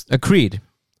A creed.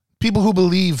 people who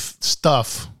believe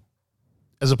stuff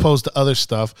as opposed to other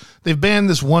stuff. They've banned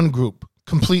this one group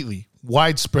completely,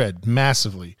 widespread,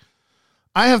 massively.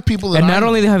 I have people that And not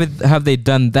only have they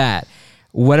done that,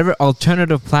 whatever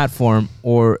alternative platform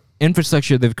or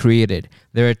infrastructure they've created,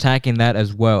 they're attacking that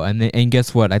as well. And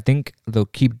guess what? I think they'll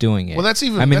keep doing it. Well, that's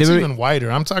even even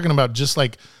wider. I'm talking about just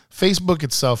like Facebook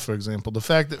itself, for example. The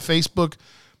fact that Facebook,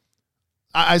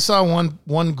 I saw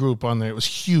one group on there. It was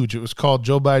huge. It was called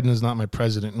 "Joe Biden is not my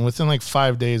president," and within like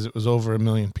 5 days, it was over 1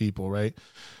 million people. Right?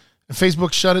 And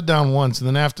Facebook shut it down once, and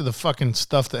then after the fucking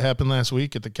stuff that happened last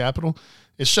week at the Capitol,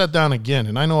 it shut down again.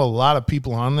 And I know a lot of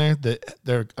people on there that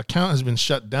their account has been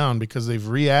shut down because they've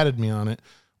re-added me on it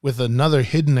with another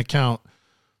hidden account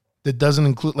that doesn't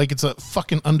include, like, it's a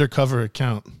fucking undercover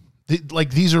account.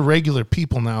 Like, these are regular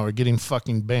people now are getting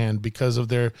fucking banned because of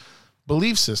their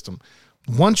belief system.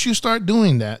 Once you start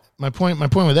doing that, my point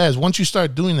with that is once you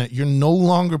start doing that, you're no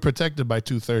longer protected by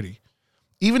 230.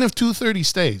 Even if 230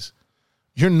 stays,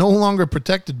 you're no longer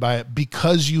protected by it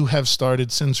because you have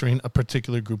started censoring a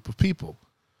particular group of people.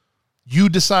 You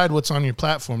decide what's on your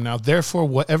platform now. Therefore,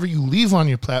 whatever you leave on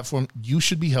your platform, you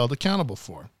should be held accountable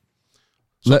for.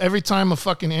 So every time a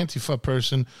fucking Antifa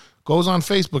person goes on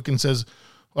Facebook and says,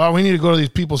 "Well, we need to go to these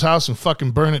people's house and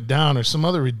fucking burn it down," or some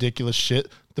other ridiculous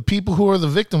shit, the people who are the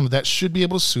victim of that should be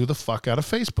able to sue the fuck out of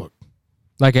Facebook.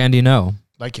 Like Andy No.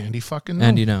 Like Andy fucking No.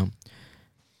 Andy No.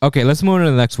 Okay, let's move on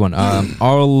to the next one.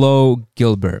 Arlo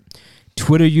Gilbert.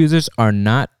 Twitter users are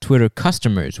not Twitter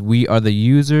customers. We are the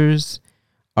users.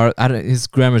 His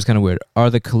grammar is kind of weird. Are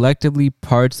the collectively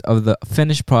parts of the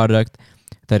finished product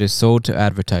that is sold to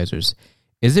advertisers.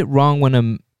 Is it wrong when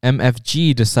a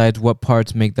MFG decides what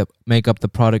parts make up the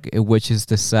product it wishes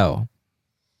to sell?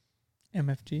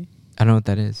 MFG? I don't know what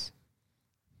that is.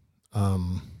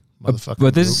 Motherfucking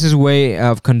But this is his way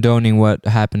of condoning what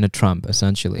happened to Trump,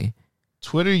 essentially.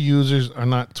 Twitter users are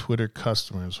not Twitter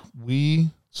customers.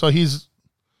 It's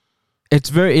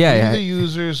very, Twitter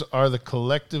users are the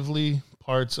collectively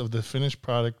parts of the finished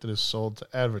product that is sold to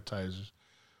advertisers.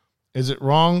 Is it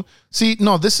wrong? See,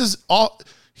 no, this is all.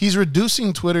 He's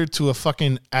reducing Twitter to a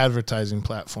fucking advertising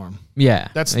platform. Yeah.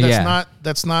 That's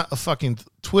not a fucking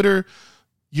Twitter.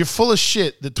 You're full of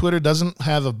shit that Twitter doesn't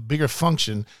have a bigger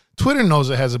function. Twitter knows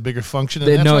it has a bigger function.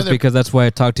 They know it's because that's why I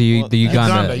talked to you, the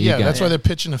Uganda. Yeah, that's why they're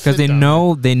pitching a fit. Because they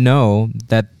know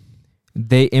that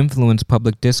they influence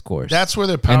public discourse. That's where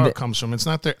their power comes from. It's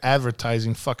not their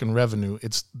advertising fucking revenue.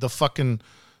 It's the fucking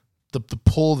the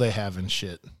pull they have and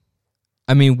shit.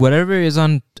 I mean, whatever is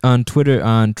on Twitter,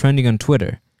 trending on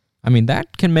Twitter, I mean,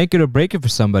 that can make it or break it for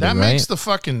somebody, that right? That makes the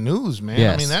fucking news, man.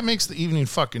 Yes. I mean, that makes the evening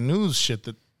fucking news shit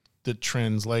that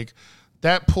trends. Like,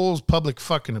 that pulls public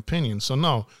fucking opinion. So,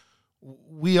 no,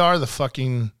 we are the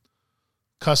fucking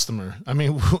customer. I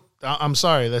mean, I'm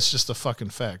sorry. That's just a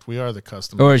fucking fact. We are the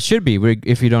customer. Or it should be,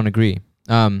 if you don't agree.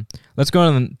 Let's go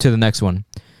on to the next one.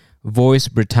 Voice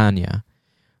Britannia.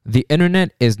 The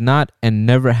internet is not and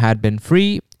never had been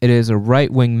free. It is a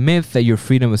right-wing myth that your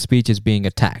freedom of speech is being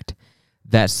attacked.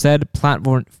 That said,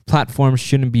 platforms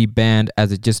shouldn't be banned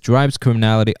as it just drives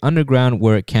criminality underground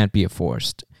where it can't be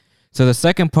enforced. So the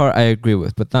second part I agree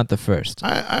with, but not the first.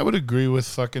 I would agree with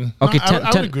fucking... Okay,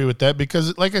 I would agree with that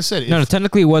because, like I said... No,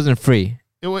 technically it wasn't free.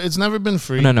 It's never been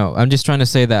free. No. I'm just trying to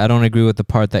say that I don't agree with the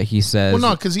part that he says. Well,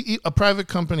 no, because a private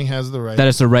company has the right... That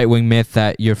it's a right-wing myth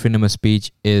that your freedom of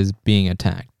speech is being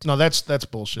attacked. No, that's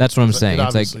bullshit. That's what I'm saying.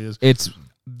 It's like is. It's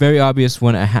very obvious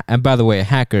when and by the way, a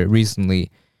hacker recently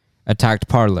attacked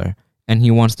Parler, and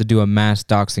he wants to do a mass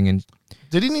doxing. And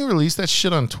didn't he release that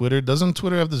shit on Twitter? Doesn't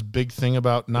Twitter have this big thing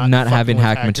about not having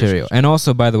hack material? And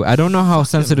also, by the way, I don't know how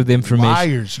sensitive the information.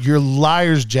 Liars, you're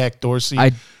liars, Jack Dorsey.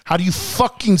 How do you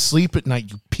fucking sleep at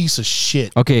night, you piece of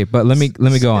shit? Okay, but let me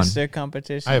go on. It's their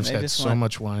competition. I have had so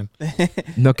much wine.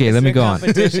 Okay, let me go on.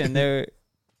 Competition.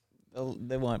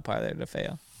 They want Parler to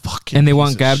fail. Fucking and they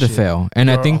want Gab to fail. And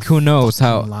I think who knows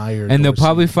how. Liar, and they'll Dorsey.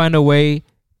 probably find a way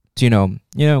to, you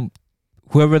know,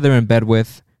 whoever they're in bed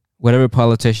with, whatever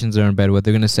politicians are in bed with,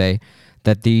 they're going to say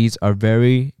that these are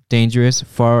very dangerous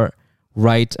far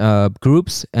right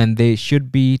groups and they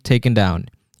should be taken down,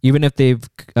 even if they've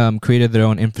created their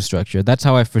own infrastructure. That's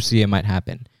how I foresee it might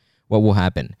happen. What will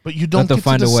happen? But you don't get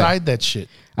to decide that shit.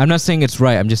 I'm not saying it's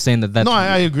right. I'm just saying that that's... No,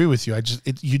 I agree with you.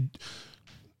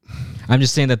 I'm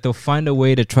just saying that they'll find a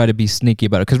way to try to be sneaky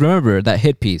about it. Because remember that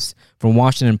hit piece from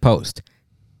Washington Post.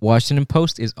 Washington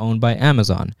Post is owned by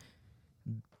Amazon.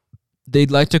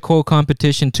 They'd like to call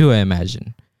competition too, I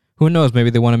imagine. Who knows? Maybe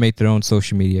they want to make their own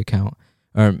social media account.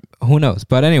 Or who knows?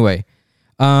 But anyway,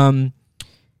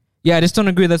 yeah, I just don't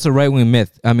agree that's a right-wing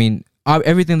myth. I mean,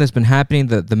 everything that's been happening,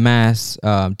 the mass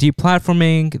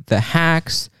deplatforming, the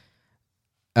hacks,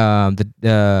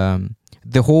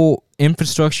 the whole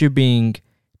infrastructure being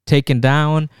taken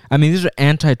down. I mean, these are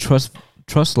antitrust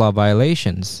law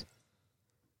violations.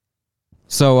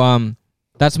 So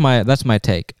that's my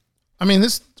take. I mean,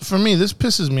 this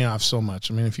pisses me off so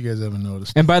much. I mean, if you guys haven't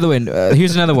noticed. And by the way,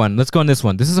 here's another one. Let's go on this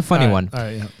one. This is a funny one. All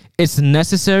right, yeah. It's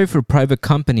necessary for private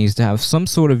companies to have some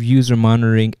sort of user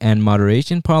monitoring and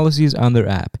moderation policies on their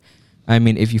app. I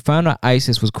mean, if you found out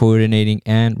ISIS was coordinating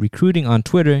and recruiting on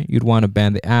Twitter, you'd want to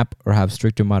ban the app or have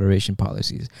stricter moderation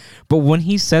policies. But when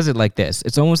he says it like this,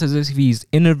 it's almost as if he's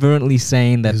inadvertently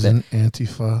saying that... Isn't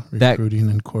Antifa recruiting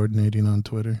and coordinating on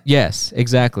Twitter? Yes,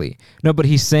 exactly. No, but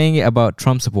he's saying it about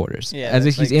Trump supporters. Yeah, as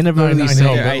if he's like- inadvertently I know,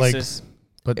 saying... but like- ISIS.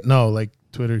 But no, like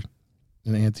Twitter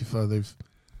and Antifa, they've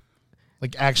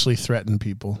like actually threatened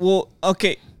people. Well,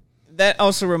 okay. That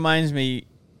also reminds me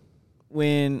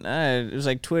when it was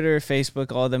like Twitter,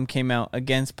 Facebook, all of them came out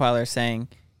against Parler saying,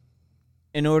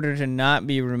 in order to not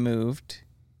be removed,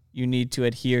 you need to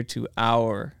adhere to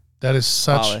our That is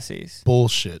such policies.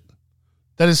 bullshit.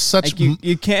 That is such Like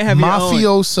you can't have your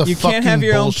mafiosa own. You can't have fucking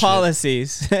your bullshit. own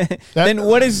policies. Then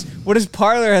what is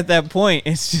Parler at that point?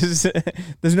 It's just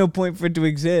there's no point for it to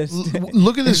exist.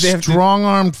 Look at this They have to-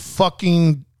 strong-armed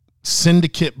fucking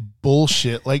syndicate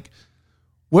bullshit. Like,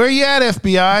 where you at,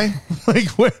 FBI? Like,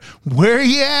 where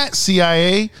you at,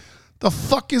 CIA? The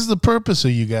fuck is the purpose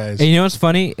of you guys? And you know what's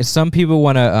funny? Is some people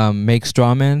want to make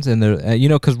strawmans, and they're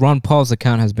because Ron Paul's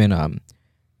account has been On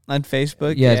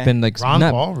Facebook, yeah, it's been like Ron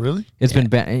not- Paul, really? It's been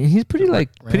banned. He's pretty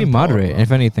pretty Paul, moderate, bro.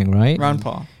 if anything, right? Ron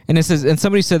Paul. And it says, and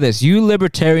somebody said this: you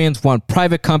libertarians want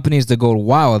private companies to go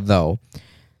wild, though,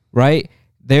 right?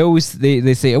 They always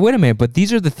they say, oh, wait a minute, but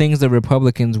these are the things that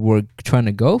Republicans were trying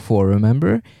to go for.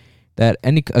 Remember that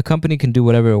a company can do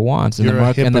whatever it wants, and You're the a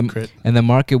market hypocrite. and the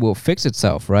market will fix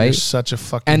itself, right? You're such a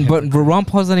fucking And but hypocrite. Ron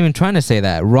Paul's not even trying to say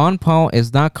that. Ron Paul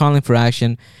is not calling for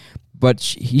action, but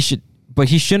he should. But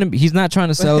he shouldn't. He's not trying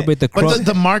to celebrate the. But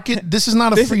the market, this is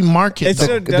not a free market. it's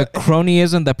though. a- the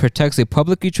cronyism that protects a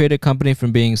publicly traded company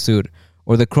from being sued,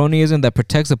 or the cronyism that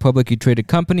protects a publicly traded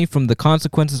company from the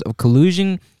consequences of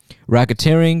collusion,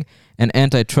 racketeering, and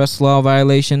antitrust law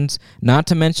violations, not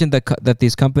to mention that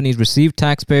these companies receive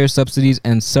taxpayer subsidies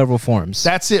in several forms.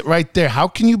 That's it right there. How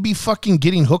can you be fucking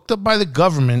getting hooked up by the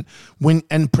government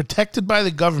and protected by the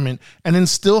government and then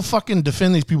still fucking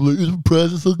defend these people? Like, it's a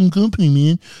private fucking company,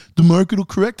 man. The market will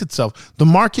correct itself. The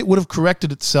market would have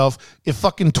corrected itself if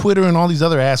fucking Twitter and all these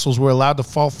other assholes were allowed to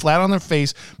fall flat on their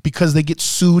face because they get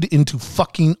sued into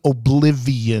fucking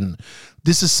oblivion.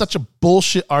 This is such a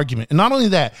bullshit argument. And not only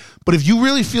that, but if you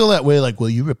really feel that way, like, well,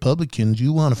 you Republicans,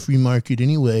 you want a free market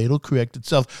anyway, it'll correct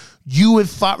itself. You have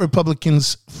fought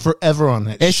Republicans forever on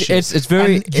that shit. It's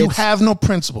very- And you it's- have no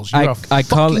principles. You're I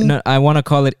call it. No, I want to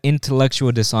call it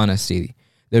intellectual dishonesty.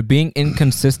 They're being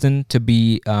inconsistent to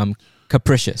be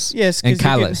capricious Yes, and 'cause you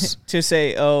can- callous. to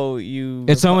say, "Oh, you."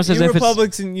 It's almost as you if it's-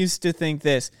 Republicans used to think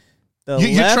this. The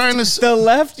You're left, trying to the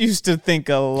left used to think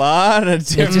a lot of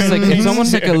different. It's just like it's things.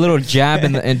 almost like a little jab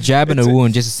in the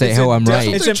wound, just to say, It's "Oh, a- I'm right."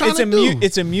 It's they're a, trying it's a to mute. do.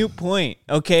 It's a mute point.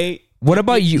 Okay. What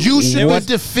about you? You should what, be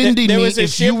defending there me was a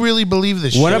if shift- you really believe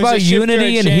this What shit. There was about a shift or a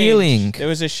unity and change. healing? There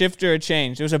was a shift or a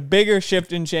change. There was a bigger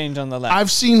shift and change on the left.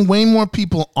 I've seen way more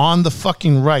people on the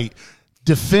fucking right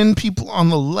defend people on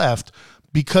the left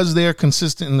because they are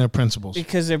consistent in their principles.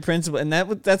 because they're principle, and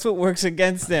that's what works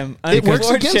against them. It works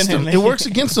against them. unfortunately. It works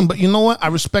against them. But you know what? I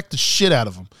respect the shit out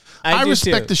of them. I do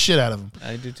respect too. the shit out of them.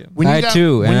 I do too. When I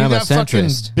too, and when you I'm a got fucking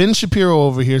centrist. Ben Shapiro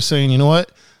over here saying, you know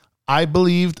what? I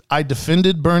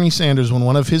defended Bernie Sanders when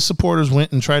one of his supporters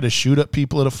went and tried to shoot up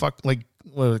people at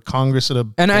a Congress at a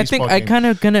And I think baseball I game. kind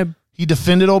of gonna. He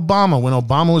defended Obama when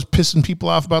Obama was pissing people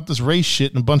off about this race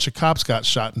shit and a bunch of cops got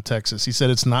shot in Texas. He said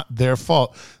it's not their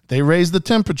fault. They raised the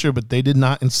temperature, but they did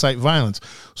not incite violence.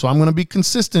 So I'm going to be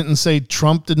consistent and say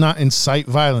Trump did not incite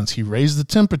violence. He raised the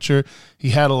temperature. He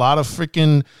had a lot of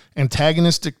freaking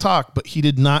antagonistic talk, but he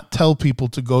did not tell people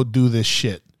to go do this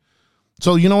shit.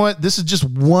 So you know what? This is just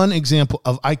one example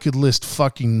of I could list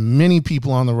fucking many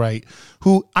people on the right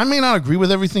who I may not agree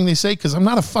with everything they say because I'm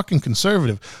not a fucking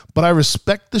conservative, but I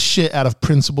respect the shit out of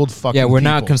principled fucking Yeah, we're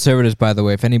not people. conservatives, by the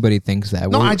way. If anybody thinks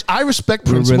that, No, we're, I respect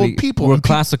we're principled really people. We're and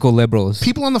classical liberals.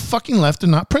 people on the fucking left are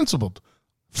not principled.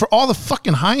 For all the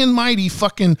fucking high and mighty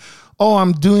fucking, oh,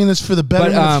 I'm doing this for the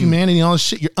betterment of um, humanity and all this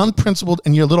shit. You're unprincipled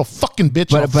and you're a little fucking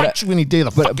bitch. I'll fight you any day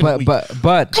of the fucking week.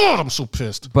 But God, I'm so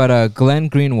pissed. But Glenn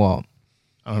Greenwald.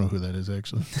 I don't know who that is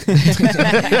actually.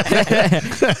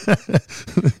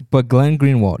 But Glenn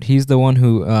Greenwald, he's the one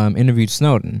who interviewed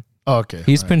Snowden. Oh, okay.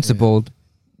 He's All right, principled.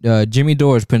 Jimmy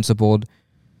Dore is principled.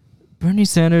 Bernie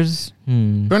Sanders.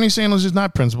 Bernie Sanders is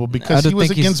not principled I because don't he was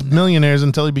think he's- against millionaires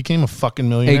until he became a fucking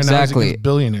millionaire. Now Exactly. he's against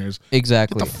billionaires.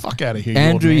 Exactly. Get the fuck out of here,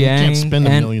 Andrew you old man. Yang. You can't spend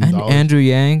 $1 million. Andrew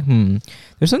Yang.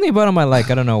 There's something about him I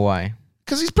like. I don't know why.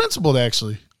 Because he's principled,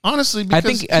 actually. Honestly,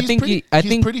 because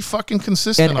he's pretty fucking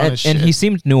consistent on his shit. And he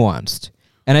seems nuanced.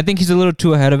 And I think he's a little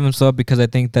too ahead of himself because I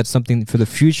think that's something for the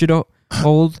future to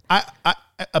hold.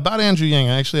 About Andrew Yang,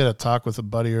 I actually had a talk with a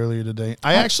buddy earlier today.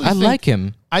 I like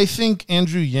him. I think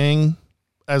Andrew Yang,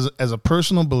 as a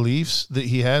personal beliefs that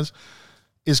he has,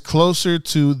 is closer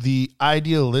to the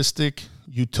idealistic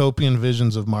utopian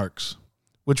visions of Marx,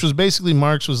 which was basically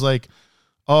Marx was like,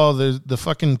 oh, the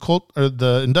fucking cult or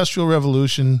the Industrial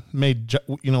Revolution made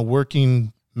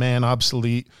working man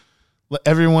obsolete.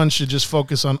 Everyone should just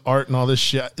focus on art and all this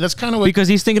shit. That's kind of what... Because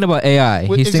he's thinking about AI.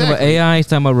 He's thinking about AI. He's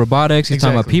talking about robotics. He's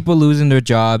talking about people losing their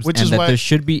jobs. Which and is that why... there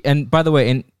should be... And by the way,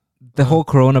 in the whole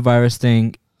coronavirus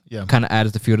thing kind of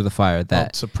adds the fuel to the fire.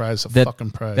 That surprise,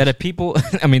 fucking prize. That if people...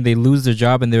 I mean, they lose their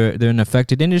job and they're in an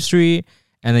affected industry,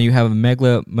 and then you have a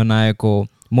megalomaniacal,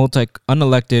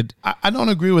 unelected... I don't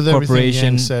agree with everything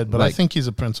Yang said, but I think he's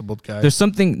a principled guy. There's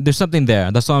something there.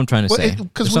 That's all I'm trying to say.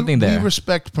 There's something there. We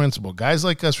respect principle. Guys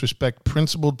like us respect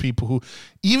principled people who,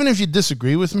 even if you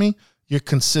disagree with me, you're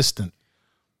consistent.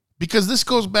 Because this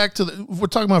goes back to we're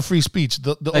talking about free speech.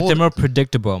 They're more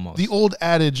predictable almost. The old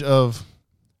adage of,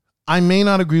 I may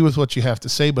not agree with what you have to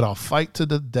say, but I'll fight to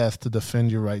the death to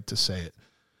defend your right to say it.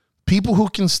 People who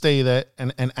can say that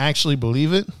and actually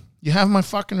believe it, you have my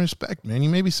fucking respect, man. You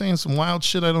may be saying some wild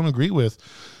shit I don't agree with,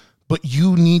 but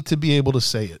you need to be able to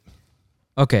say it.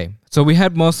 Okay, so we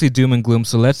had mostly doom and gloom,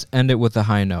 so let's end it with a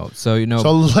high note. So,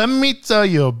 So let me tell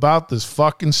you about this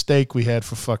fucking steak we had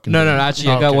for fucking... No, actually,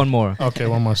 I got one more. Okay,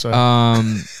 one more, sorry.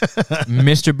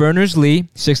 Mr. Berners-Lee,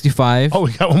 65. Oh,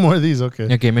 we got one more of these, okay.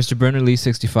 Okay, Mr. Berners-Lee,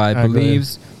 65, right,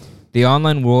 believes the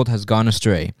online world has gone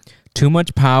astray. Too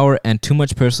much power and too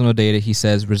much personal data, he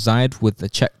says, reside with the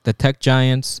tech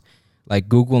giants like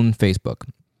Google and Facebook.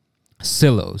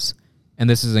 Silos, and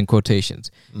this is in quotations,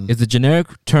 is the generic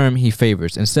term he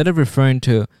favors. Instead of referring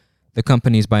to the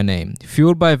companies by name,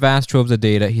 fueled by vast troves of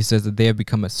data, he says that they have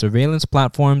become surveillance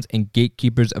platforms and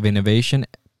gatekeepers of innovation,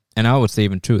 and I would say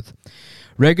even truth.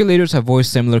 Regulators have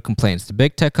voiced similar complaints. The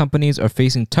big tech companies are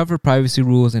facing tougher privacy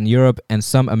rules in Europe, and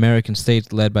some American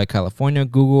states led by California.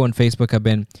 Google and Facebook have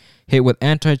been hit with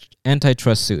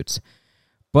antitrust suits.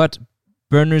 But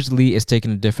Berners-Lee is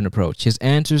taking a different approach. His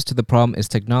answers to the problem is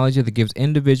technology that gives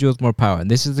individuals more power. And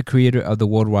this is the creator of the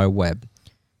World Wide Web.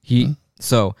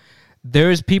 So there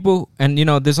is people, and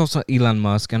there's also Elon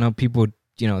Musk. I know people,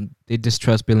 they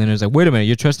distrust billionaires. Like, wait a minute,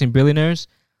 you're trusting billionaires?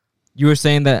 You were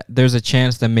saying that there's a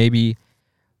chance that maybe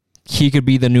he could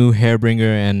be the new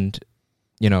hairbringer and,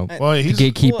 the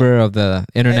gatekeeper of the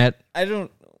internet. I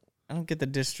don't get the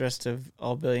distrust of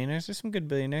all billionaires. There's some good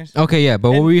billionaires. Okay, yeah,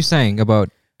 but what were you saying about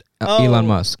Elon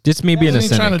Musk? Just me being a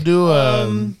cynic. Trying to do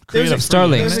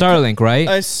Starlink, right?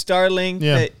 A Starlink.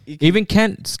 Yeah. That you can, Even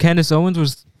Candace Owens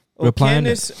was replying.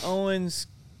 Candace Owens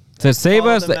said, "Save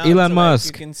us, called them out Elon to,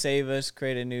 Musk." You can save us.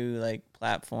 Create a new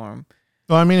platform.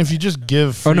 Well, I mean, if you just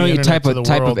give free internet type to the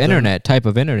world, of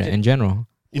internet in general.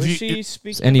 Was she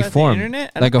speaking Any about form, the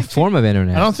internet? like a form of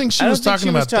internet. I don't think she was talking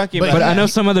about that. But I know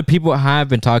some other people have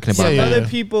been talking about that. Other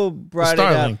people brought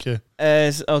Starlink, it up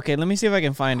as okay. Let me see if I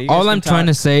can find it. All I'm trying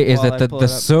to say is that the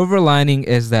silver lining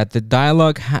is that the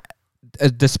dialogue,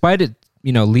 despite it,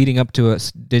 leading up to a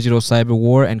digital cyber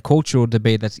war and cultural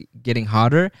debate that's getting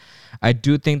hotter, I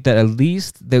do think that at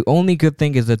least the only good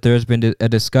thing is that there's been a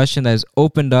discussion that has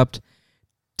opened up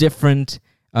different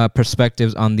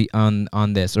perspectives on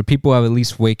this, or people have at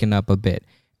least waken up a bit,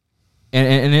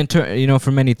 and in turn,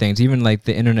 for many things, even like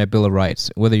the Internet Bill of Rights,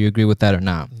 whether you agree with that or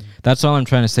not. That's all I'm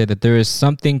trying to say. That there is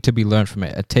something to be learned from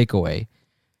it, a takeaway.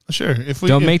 Sure,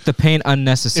 don't make the pain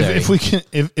unnecessary.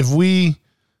 If we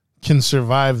can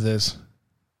survive this,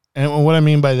 and what I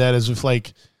mean by that is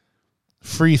if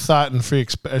free thought and free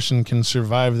expression can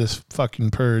survive this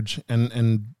fucking purge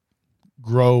and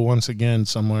grow once again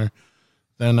somewhere,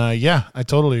 then I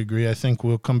totally agree. I think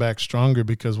we'll come back stronger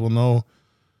because we'll know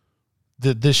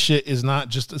that this shit is not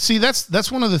just... See,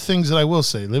 that's one of the things that I will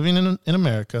say. Living in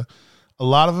America, a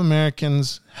lot of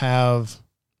Americans have...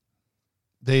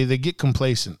 They get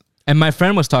complacent. And my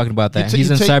friend was talking about that.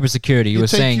 He's in cybersecurity. He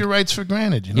was saying your rights for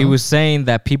granted. You know? He was saying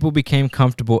that people became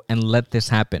comfortable and let this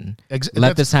happen.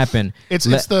 Let this happen. It's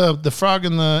the frog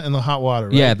in the hot water.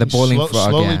 Right? Yeah, the boiling frog.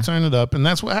 Slowly turn it up, and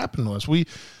that's what happened to us. We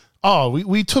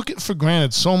took it for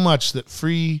granted so much that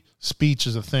free speech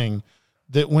is a thing.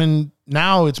 That when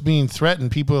now it's being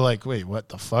threatened, people are like, "Wait, what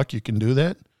the fuck? You can do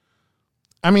that?"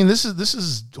 I mean, this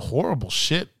is horrible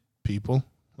shit, people.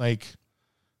 Like,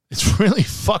 it's really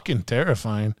fucking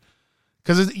terrifying.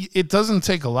 Because it doesn't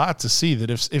take a lot to see that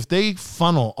if they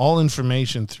funnel all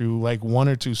information through like one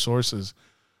or two sources,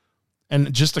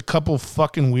 and just a couple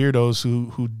fucking weirdos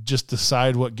who just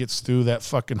decide what gets through that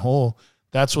fucking hole,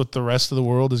 that's what the rest of the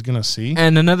world is going to see.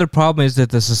 And another problem is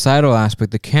that the societal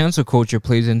aspect, the cancel culture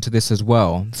plays into this as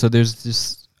well. So there's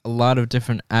just a lot of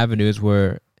different avenues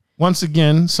where... Once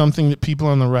again, something that people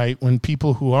on the right, when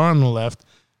people who are on the left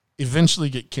eventually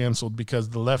get canceled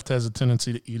because the left has a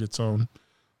tendency to eat its own.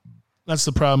 That's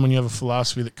the problem when you have a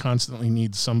philosophy that constantly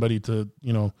needs somebody to,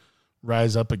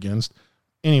 rise up against.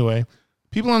 Anyway,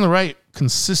 people on the right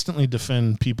consistently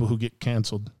defend people who get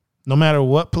canceled, no matter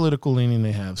what political leaning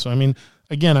they have. So, I mean...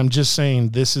 Again, I'm just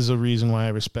saying this is a reason why I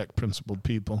respect principled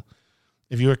people.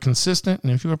 If you are consistent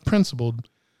and if you are principled,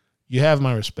 you have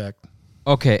my respect.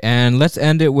 Okay, and let's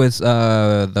end it with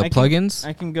the plugins.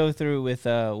 I can go through with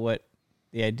what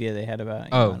the idea they had about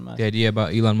Elon Musk. The idea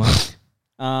about Elon Musk.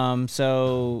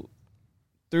 So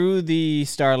through the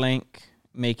Starlink,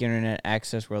 make internet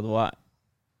access worldwide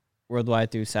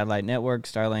through satellite network.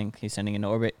 Starlink, he's sending into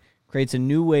orbit. Creates a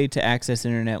new way to access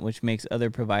internet, which makes other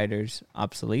providers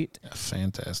obsolete.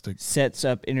 Fantastic. Sets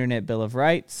up Internet Bill of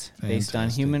Rights based on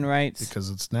human rights. Because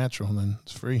it's natural and then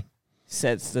it's free.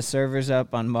 Sets the servers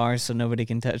up on Mars so nobody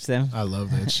can touch them. I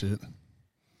love that shit.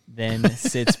 Then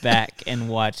sits back and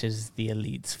watches the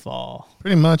elites fall.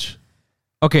 Pretty much.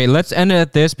 Okay, let's end it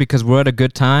at this because we're at a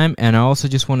good time. And I also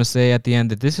just want to say at the end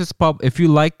that this is if you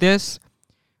like this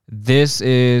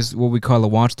is what we call a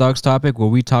Watchdogs topic, where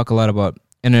we talk a lot about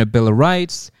Internet Bill of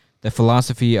Rights, the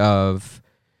philosophy of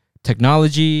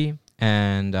technology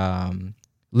and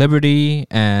liberty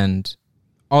and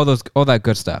all that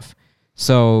good stuff.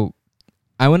 So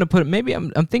I want to put maybe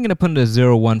I'm thinking of putting a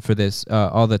 0-1 for this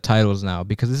all the titles now,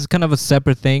 because this is kind of a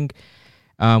separate thing.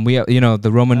 We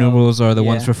the Roman numerals are the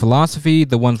ones for philosophy.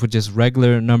 The ones with just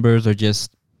regular numbers are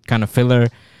just kind of filler.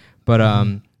 But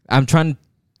I'm trying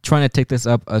to take this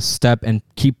up a step and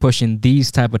keep pushing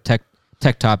these type of tech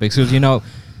topics, because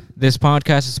this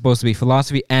podcast is supposed to be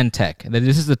philosophy and tech.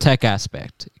 This is the tech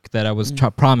aspect that I was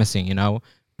promising,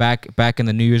 back in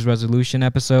the New Year's resolution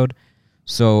episode.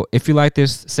 So if you like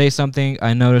this, say something.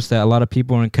 I noticed that a lot of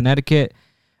people are in Connecticut.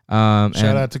 Shout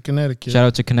out to Connecticut. Shout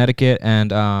out to Connecticut,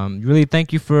 and really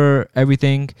thank you for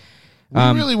everything. We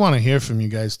really want to hear from you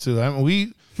guys too. I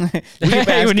mean,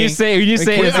 when you say it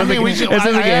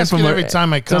sounds every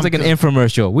time I come. Sounds like an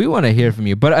infomercial. We want to hear from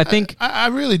you, but I think I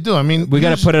really do. I mean, we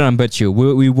got to put it on BitChute.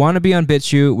 We want to be on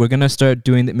BitChute. We're gonna start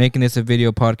making this a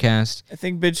video podcast. I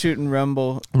think BitChute and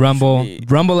Rumble.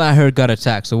 I heard got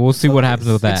attacked, so we'll see what happens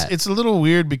with that. It's a little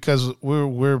weird because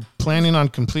we're planning on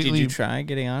completely. Did you try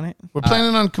getting on it? We're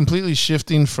planning on completely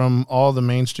shifting from all the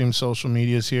mainstream social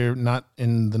medias here, not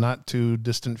in the not too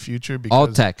distant future. Because all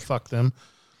tech. Fuck them.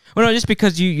 Well, no, just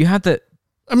because you have to.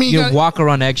 I mean, you walk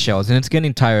around eggshells, and it's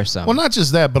getting tiresome. Well, not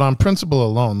just that, but on principle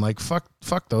alone, like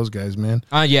fuck those guys, man.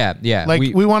 Yeah. Like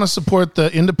we want to support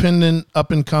the independent,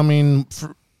 up and coming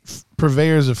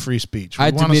purveyors of free speech.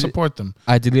 We want to support them.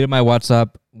 I deleted my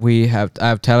WhatsApp. I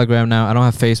have Telegram now. I don't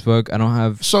have Facebook. I don't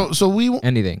have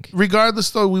anything.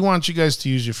 Regardless, though, we want you guys to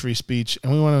use your free speech,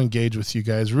 and we want to engage with you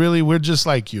guys. Really, we're just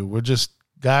like you. We're just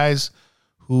guys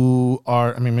who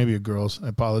are, maybe you're girls. I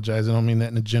apologize. I don't mean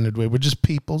that in a gendered way. We're just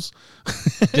peoples.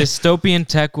 Dystopian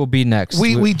tech will be next.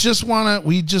 We just want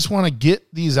to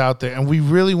get these out there, and we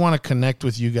really want to connect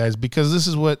with you guys, because this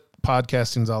is what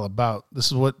podcasting is all about. This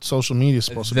is what social media is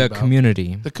supposed to be about.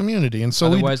 The community. And so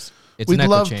otherwise, it's an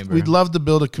echo chamber. We'd love to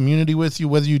build a community with you,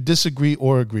 whether you disagree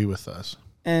or agree with us.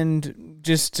 And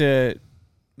just to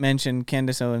mention,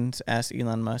 Candace Owens asked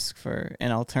Elon Musk for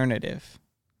an alternative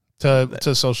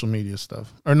to social media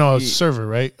stuff. Or no, it's server,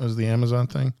 right? It was the Amazon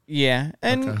thing? Yeah.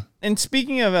 And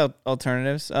speaking of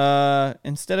alternatives,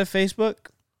 instead of Facebook,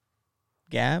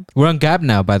 Gab. We're on Gab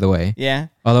now, by the way. Yeah.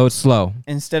 Although it's slow.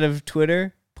 Instead of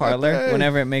Twitter, Parler,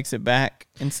 whenever it makes it back.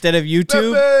 Instead of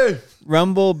YouTube,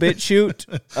 Rumble,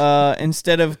 BitChute.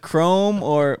 Instead of Chrome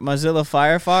or Mozilla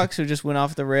Firefox, who just went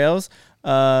off the rails.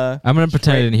 I'm going to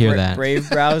pretend I didn't hear that. Brave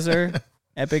browser,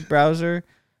 Epic browser.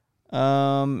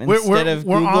 Instead of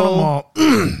Google,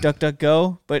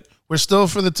 DuckDuckGo, but We're still,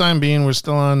 for the time being, we're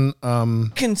still on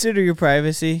Consider your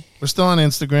privacy. we're still on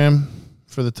Instagram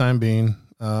for the time being.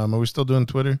 Are we still doing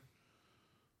Twitter?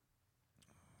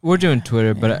 We're doing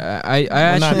Twitter, but I Well,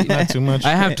 actually not too much.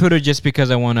 I have Twitter just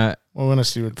because I want to We want to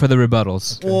see what. for the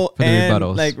rebuttals. Well, for the and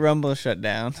rebuttals. like Rumble shut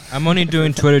down. I'm only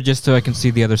doing Twitter just so I can see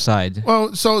the other side,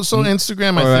 Well, so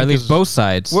Instagram, I or think at least is, both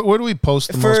sides. Where do we post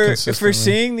the most For consistently?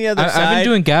 seeing the other side, I've been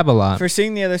doing Gab a lot. for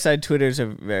seeing the other side, Twitter's a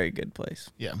very good place.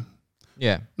 Yeah.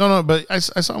 Yeah, No, but I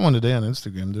saw one today on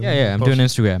Instagram. Didn't yeah. I'm Post- doing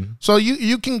Instagram. So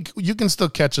you can still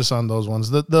catch us on those ones.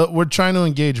 The we're trying to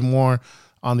engage more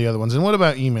on the other ones. And what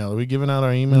about email? Are we giving out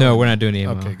our email? No, we're not doing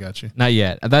email. Okay, got you. Not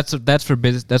yet. That's for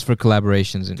business. That's for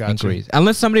collaborations and Gotcha. inquiries.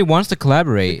 Unless somebody wants to We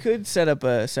collaborate. could set up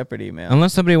a separate email.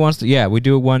 Unless somebody wants to. Yeah, we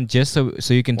do one just so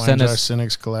you can Wine send Jar us.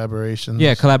 Cynics collaborations.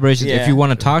 Yeah, collaborations. Yeah. If you want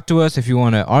to talk to us, if you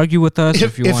want to argue with us,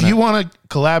 If you want to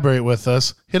collaborate with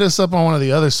us, hit us up on one of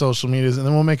the other social medias, and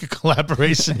then we'll make a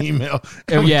collaboration email.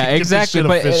 And we Yeah, can get this exactly, shit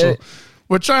but, official.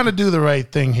 We're trying to do the right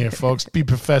thing here, folks. Be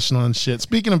professional and shit.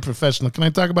 Speaking of professional, can I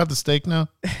talk about the steak now?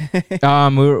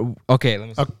 okay. Let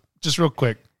me see. Just real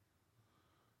quick.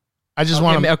 I just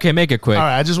want to. Okay, make it quick. All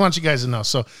right, I just want you guys to know.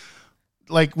 So,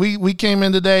 like, we came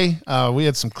in today. We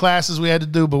had some classes we had to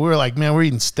do, but we were like, man, we're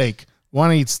eating steak.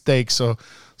 Want to eat steak? So,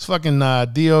 it's fucking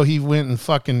Dio. He went and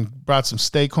fucking brought some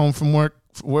steak home from work.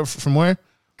 From where?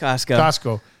 Costco.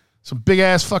 Costco. Some big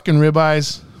ass fucking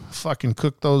ribeyes. Fucking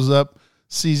cooked those up.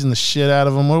 Season the shit out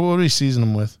of them. What do we season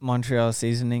them with? Montreal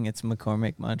seasoning. It's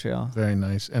McCormick Montreal. Very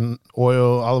nice. And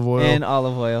oil, olive oil, And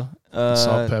olive oil.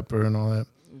 salt, pepper, and all that.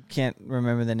 Can't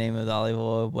remember the name of the olive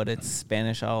oil, but it's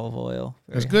Spanish olive oil.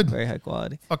 It's good. Very high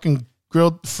quality. Fucking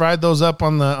fried those up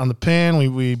on the pan.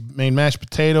 We made mashed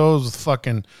potatoes with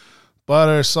fucking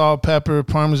butter, salt, pepper,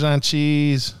 Parmesan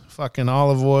cheese, fucking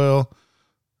olive oil,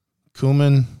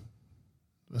 cumin,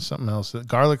 something else,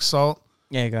 garlic salt.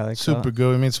 Yeah, garlic Super salt.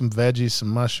 good. We made some veggies, some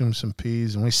mushrooms, some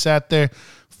peas, and we sat there,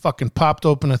 fucking popped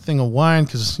open a thing of wine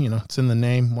because it's in the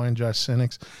name, Wine Jar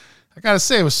Cynics. I gotta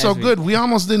say, it was so good. We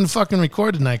almost didn't fucking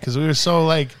record tonight because we were so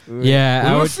like,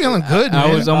 Yeah, we were feeling good. I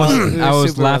man. was almost. We were I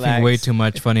was super laughing way relaxed. too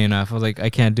much. Funny enough, I was like, I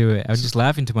can't do it. I was just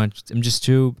laughing too much. I'm just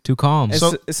too calm. It's,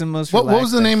 So, it's the most. What was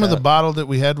relaxed the I've name of the felt. bottle that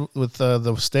we had with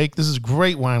the steak? This is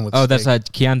great wine with Oh, steak. that's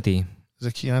Chianti. Is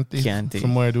it Chianti? Chianti.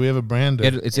 From where? Do we have a brand? Or?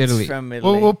 It's Italy, From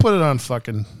Italy. We'll put it on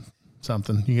fucking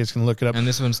something. You guys can look it up. and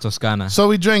this one's Toscana. So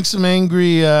we drank some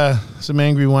angry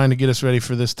wine to get us ready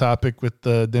for this topic with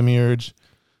the demiurge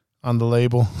on the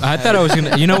label. I thought I was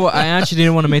gonna. You know what? I actually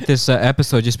didn't want to make this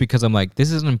episode just because I'm like,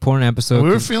 this is an important episode.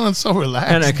 We were feeling so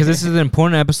relaxed. because this is an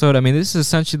important episode. I mean, this is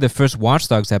essentially the first Watch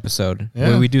Dogs episode Yeah.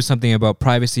 where we do something about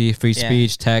privacy, free Yeah.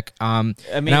 speech, tech. mean,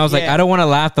 and I was like, yeah. I don't want to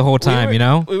laugh the whole time, we were, you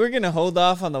know. we were gonna hold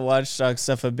off on the Watchdog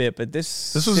stuff a bit, but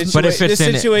this was- But it fits this in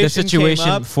it. The situation situation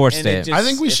came up, forced and it. I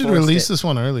think we it should forced release it. this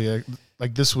one early,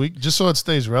 like this week, just so it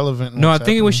stays relevant. No, I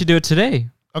think we should do it today.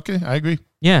 Okay, I agree.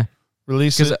 Yeah.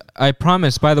 Release Because it. I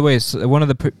promise, by the way, one of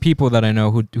the people that I know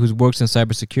who works in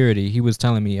cybersecurity, he was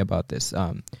telling me about this.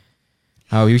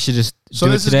 How you should just So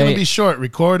do it this is going today. to be short.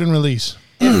 Record and release.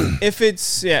 If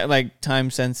it's like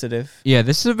time sensitive, Yeah,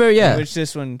 this is a very which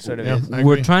this one sort of Yeah. is. I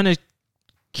We're agree. trying to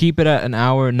keep it at an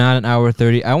hour, not an hour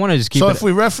 30. I want to just keep So it if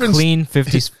we reference clean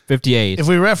 58. if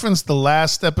we reference the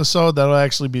last episode, that'll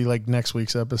actually be like next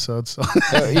week's episode. So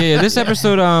Yeah, this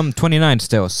episode 29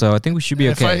 still, so I think we should be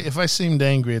okay. if I seemed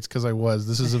angry, it's because I was.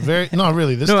 This is a very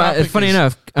really. This no, topic funny is,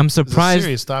 enough, I'm is a surprised.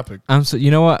 serious topic.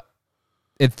 You know what?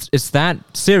 It's that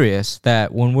serious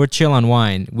that when we're chill on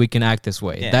wine, we can act this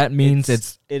way. Yeah, that means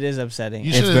it is upsetting. You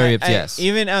it's should- very I- yes.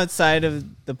 even outside of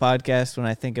the podcast, when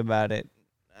I think about it,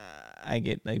 I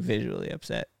get like visually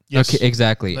upset. Yes. Okay,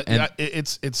 exactly. But, And yeah,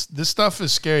 it's this stuff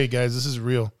is scary, guys. This is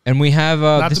real. and we have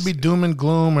Not this, to be doom and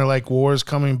gloom or like wars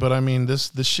coming, but I mean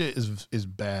this shit is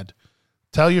bad.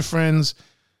 Tell your friends.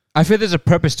 I feel there's a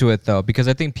purpose to it though, because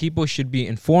I think people should be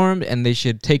informed and they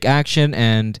should take action,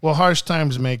 and Well, harsh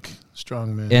times make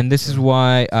strong men. this is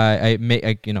why I make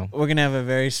We're gonna have a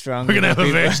very strong. We're gonna have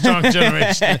a very strong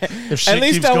generation. If shit At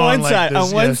least keeps on going one like side. this,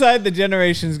 On one yeah. side, the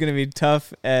generation is gonna be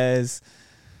tough as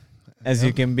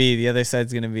you can be. The other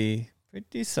side's gonna be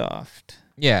pretty soft.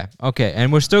 yeah, okay.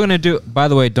 And we're still gonna do, by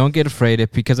the way, don't get afraid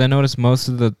because I noticed most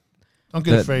of the Don't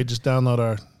get afraid. Just download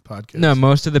our podcast. No,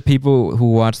 most of the people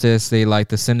who watch this, they like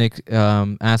the cynic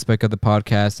aspect of the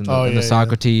podcast and the, yeah.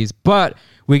 Socrates, but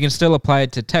we can still apply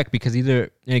it to tech because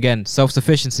again,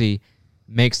 self-sufficiency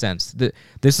makes sense.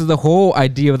 This is the whole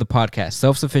idea of the podcast,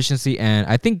 self-sufficiency, and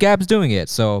I think Gab's doing it.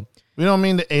 So We don't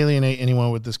mean to alienate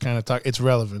anyone with this kind of talk. It's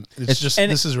relevant. It's just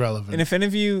and- this is relevant. And if any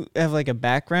of you have like a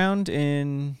background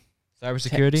in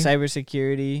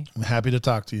cybersecurity, I'm happy to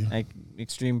talk to you. like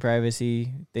extreme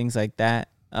privacy, things like that.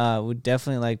 Would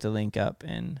definitely like to link up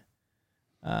and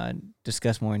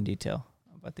discuss more in detail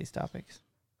about these topics.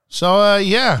 So,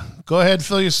 yeah, go ahead,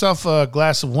 fill yourself a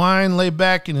glass of wine, lay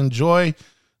back, and enjoy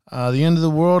the end of the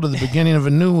world or the beginning of a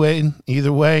new way.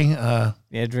 Either way,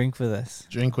 Yeah, drink with us.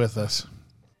 drink with us.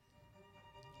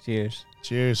 Cheers.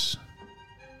 Cheers.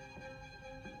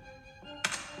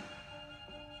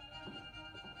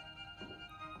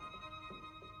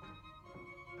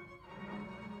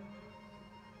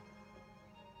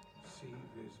 Steve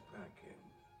is back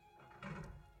in.